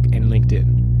 Facebook, and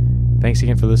LinkedIn. Thanks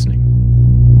again for listening.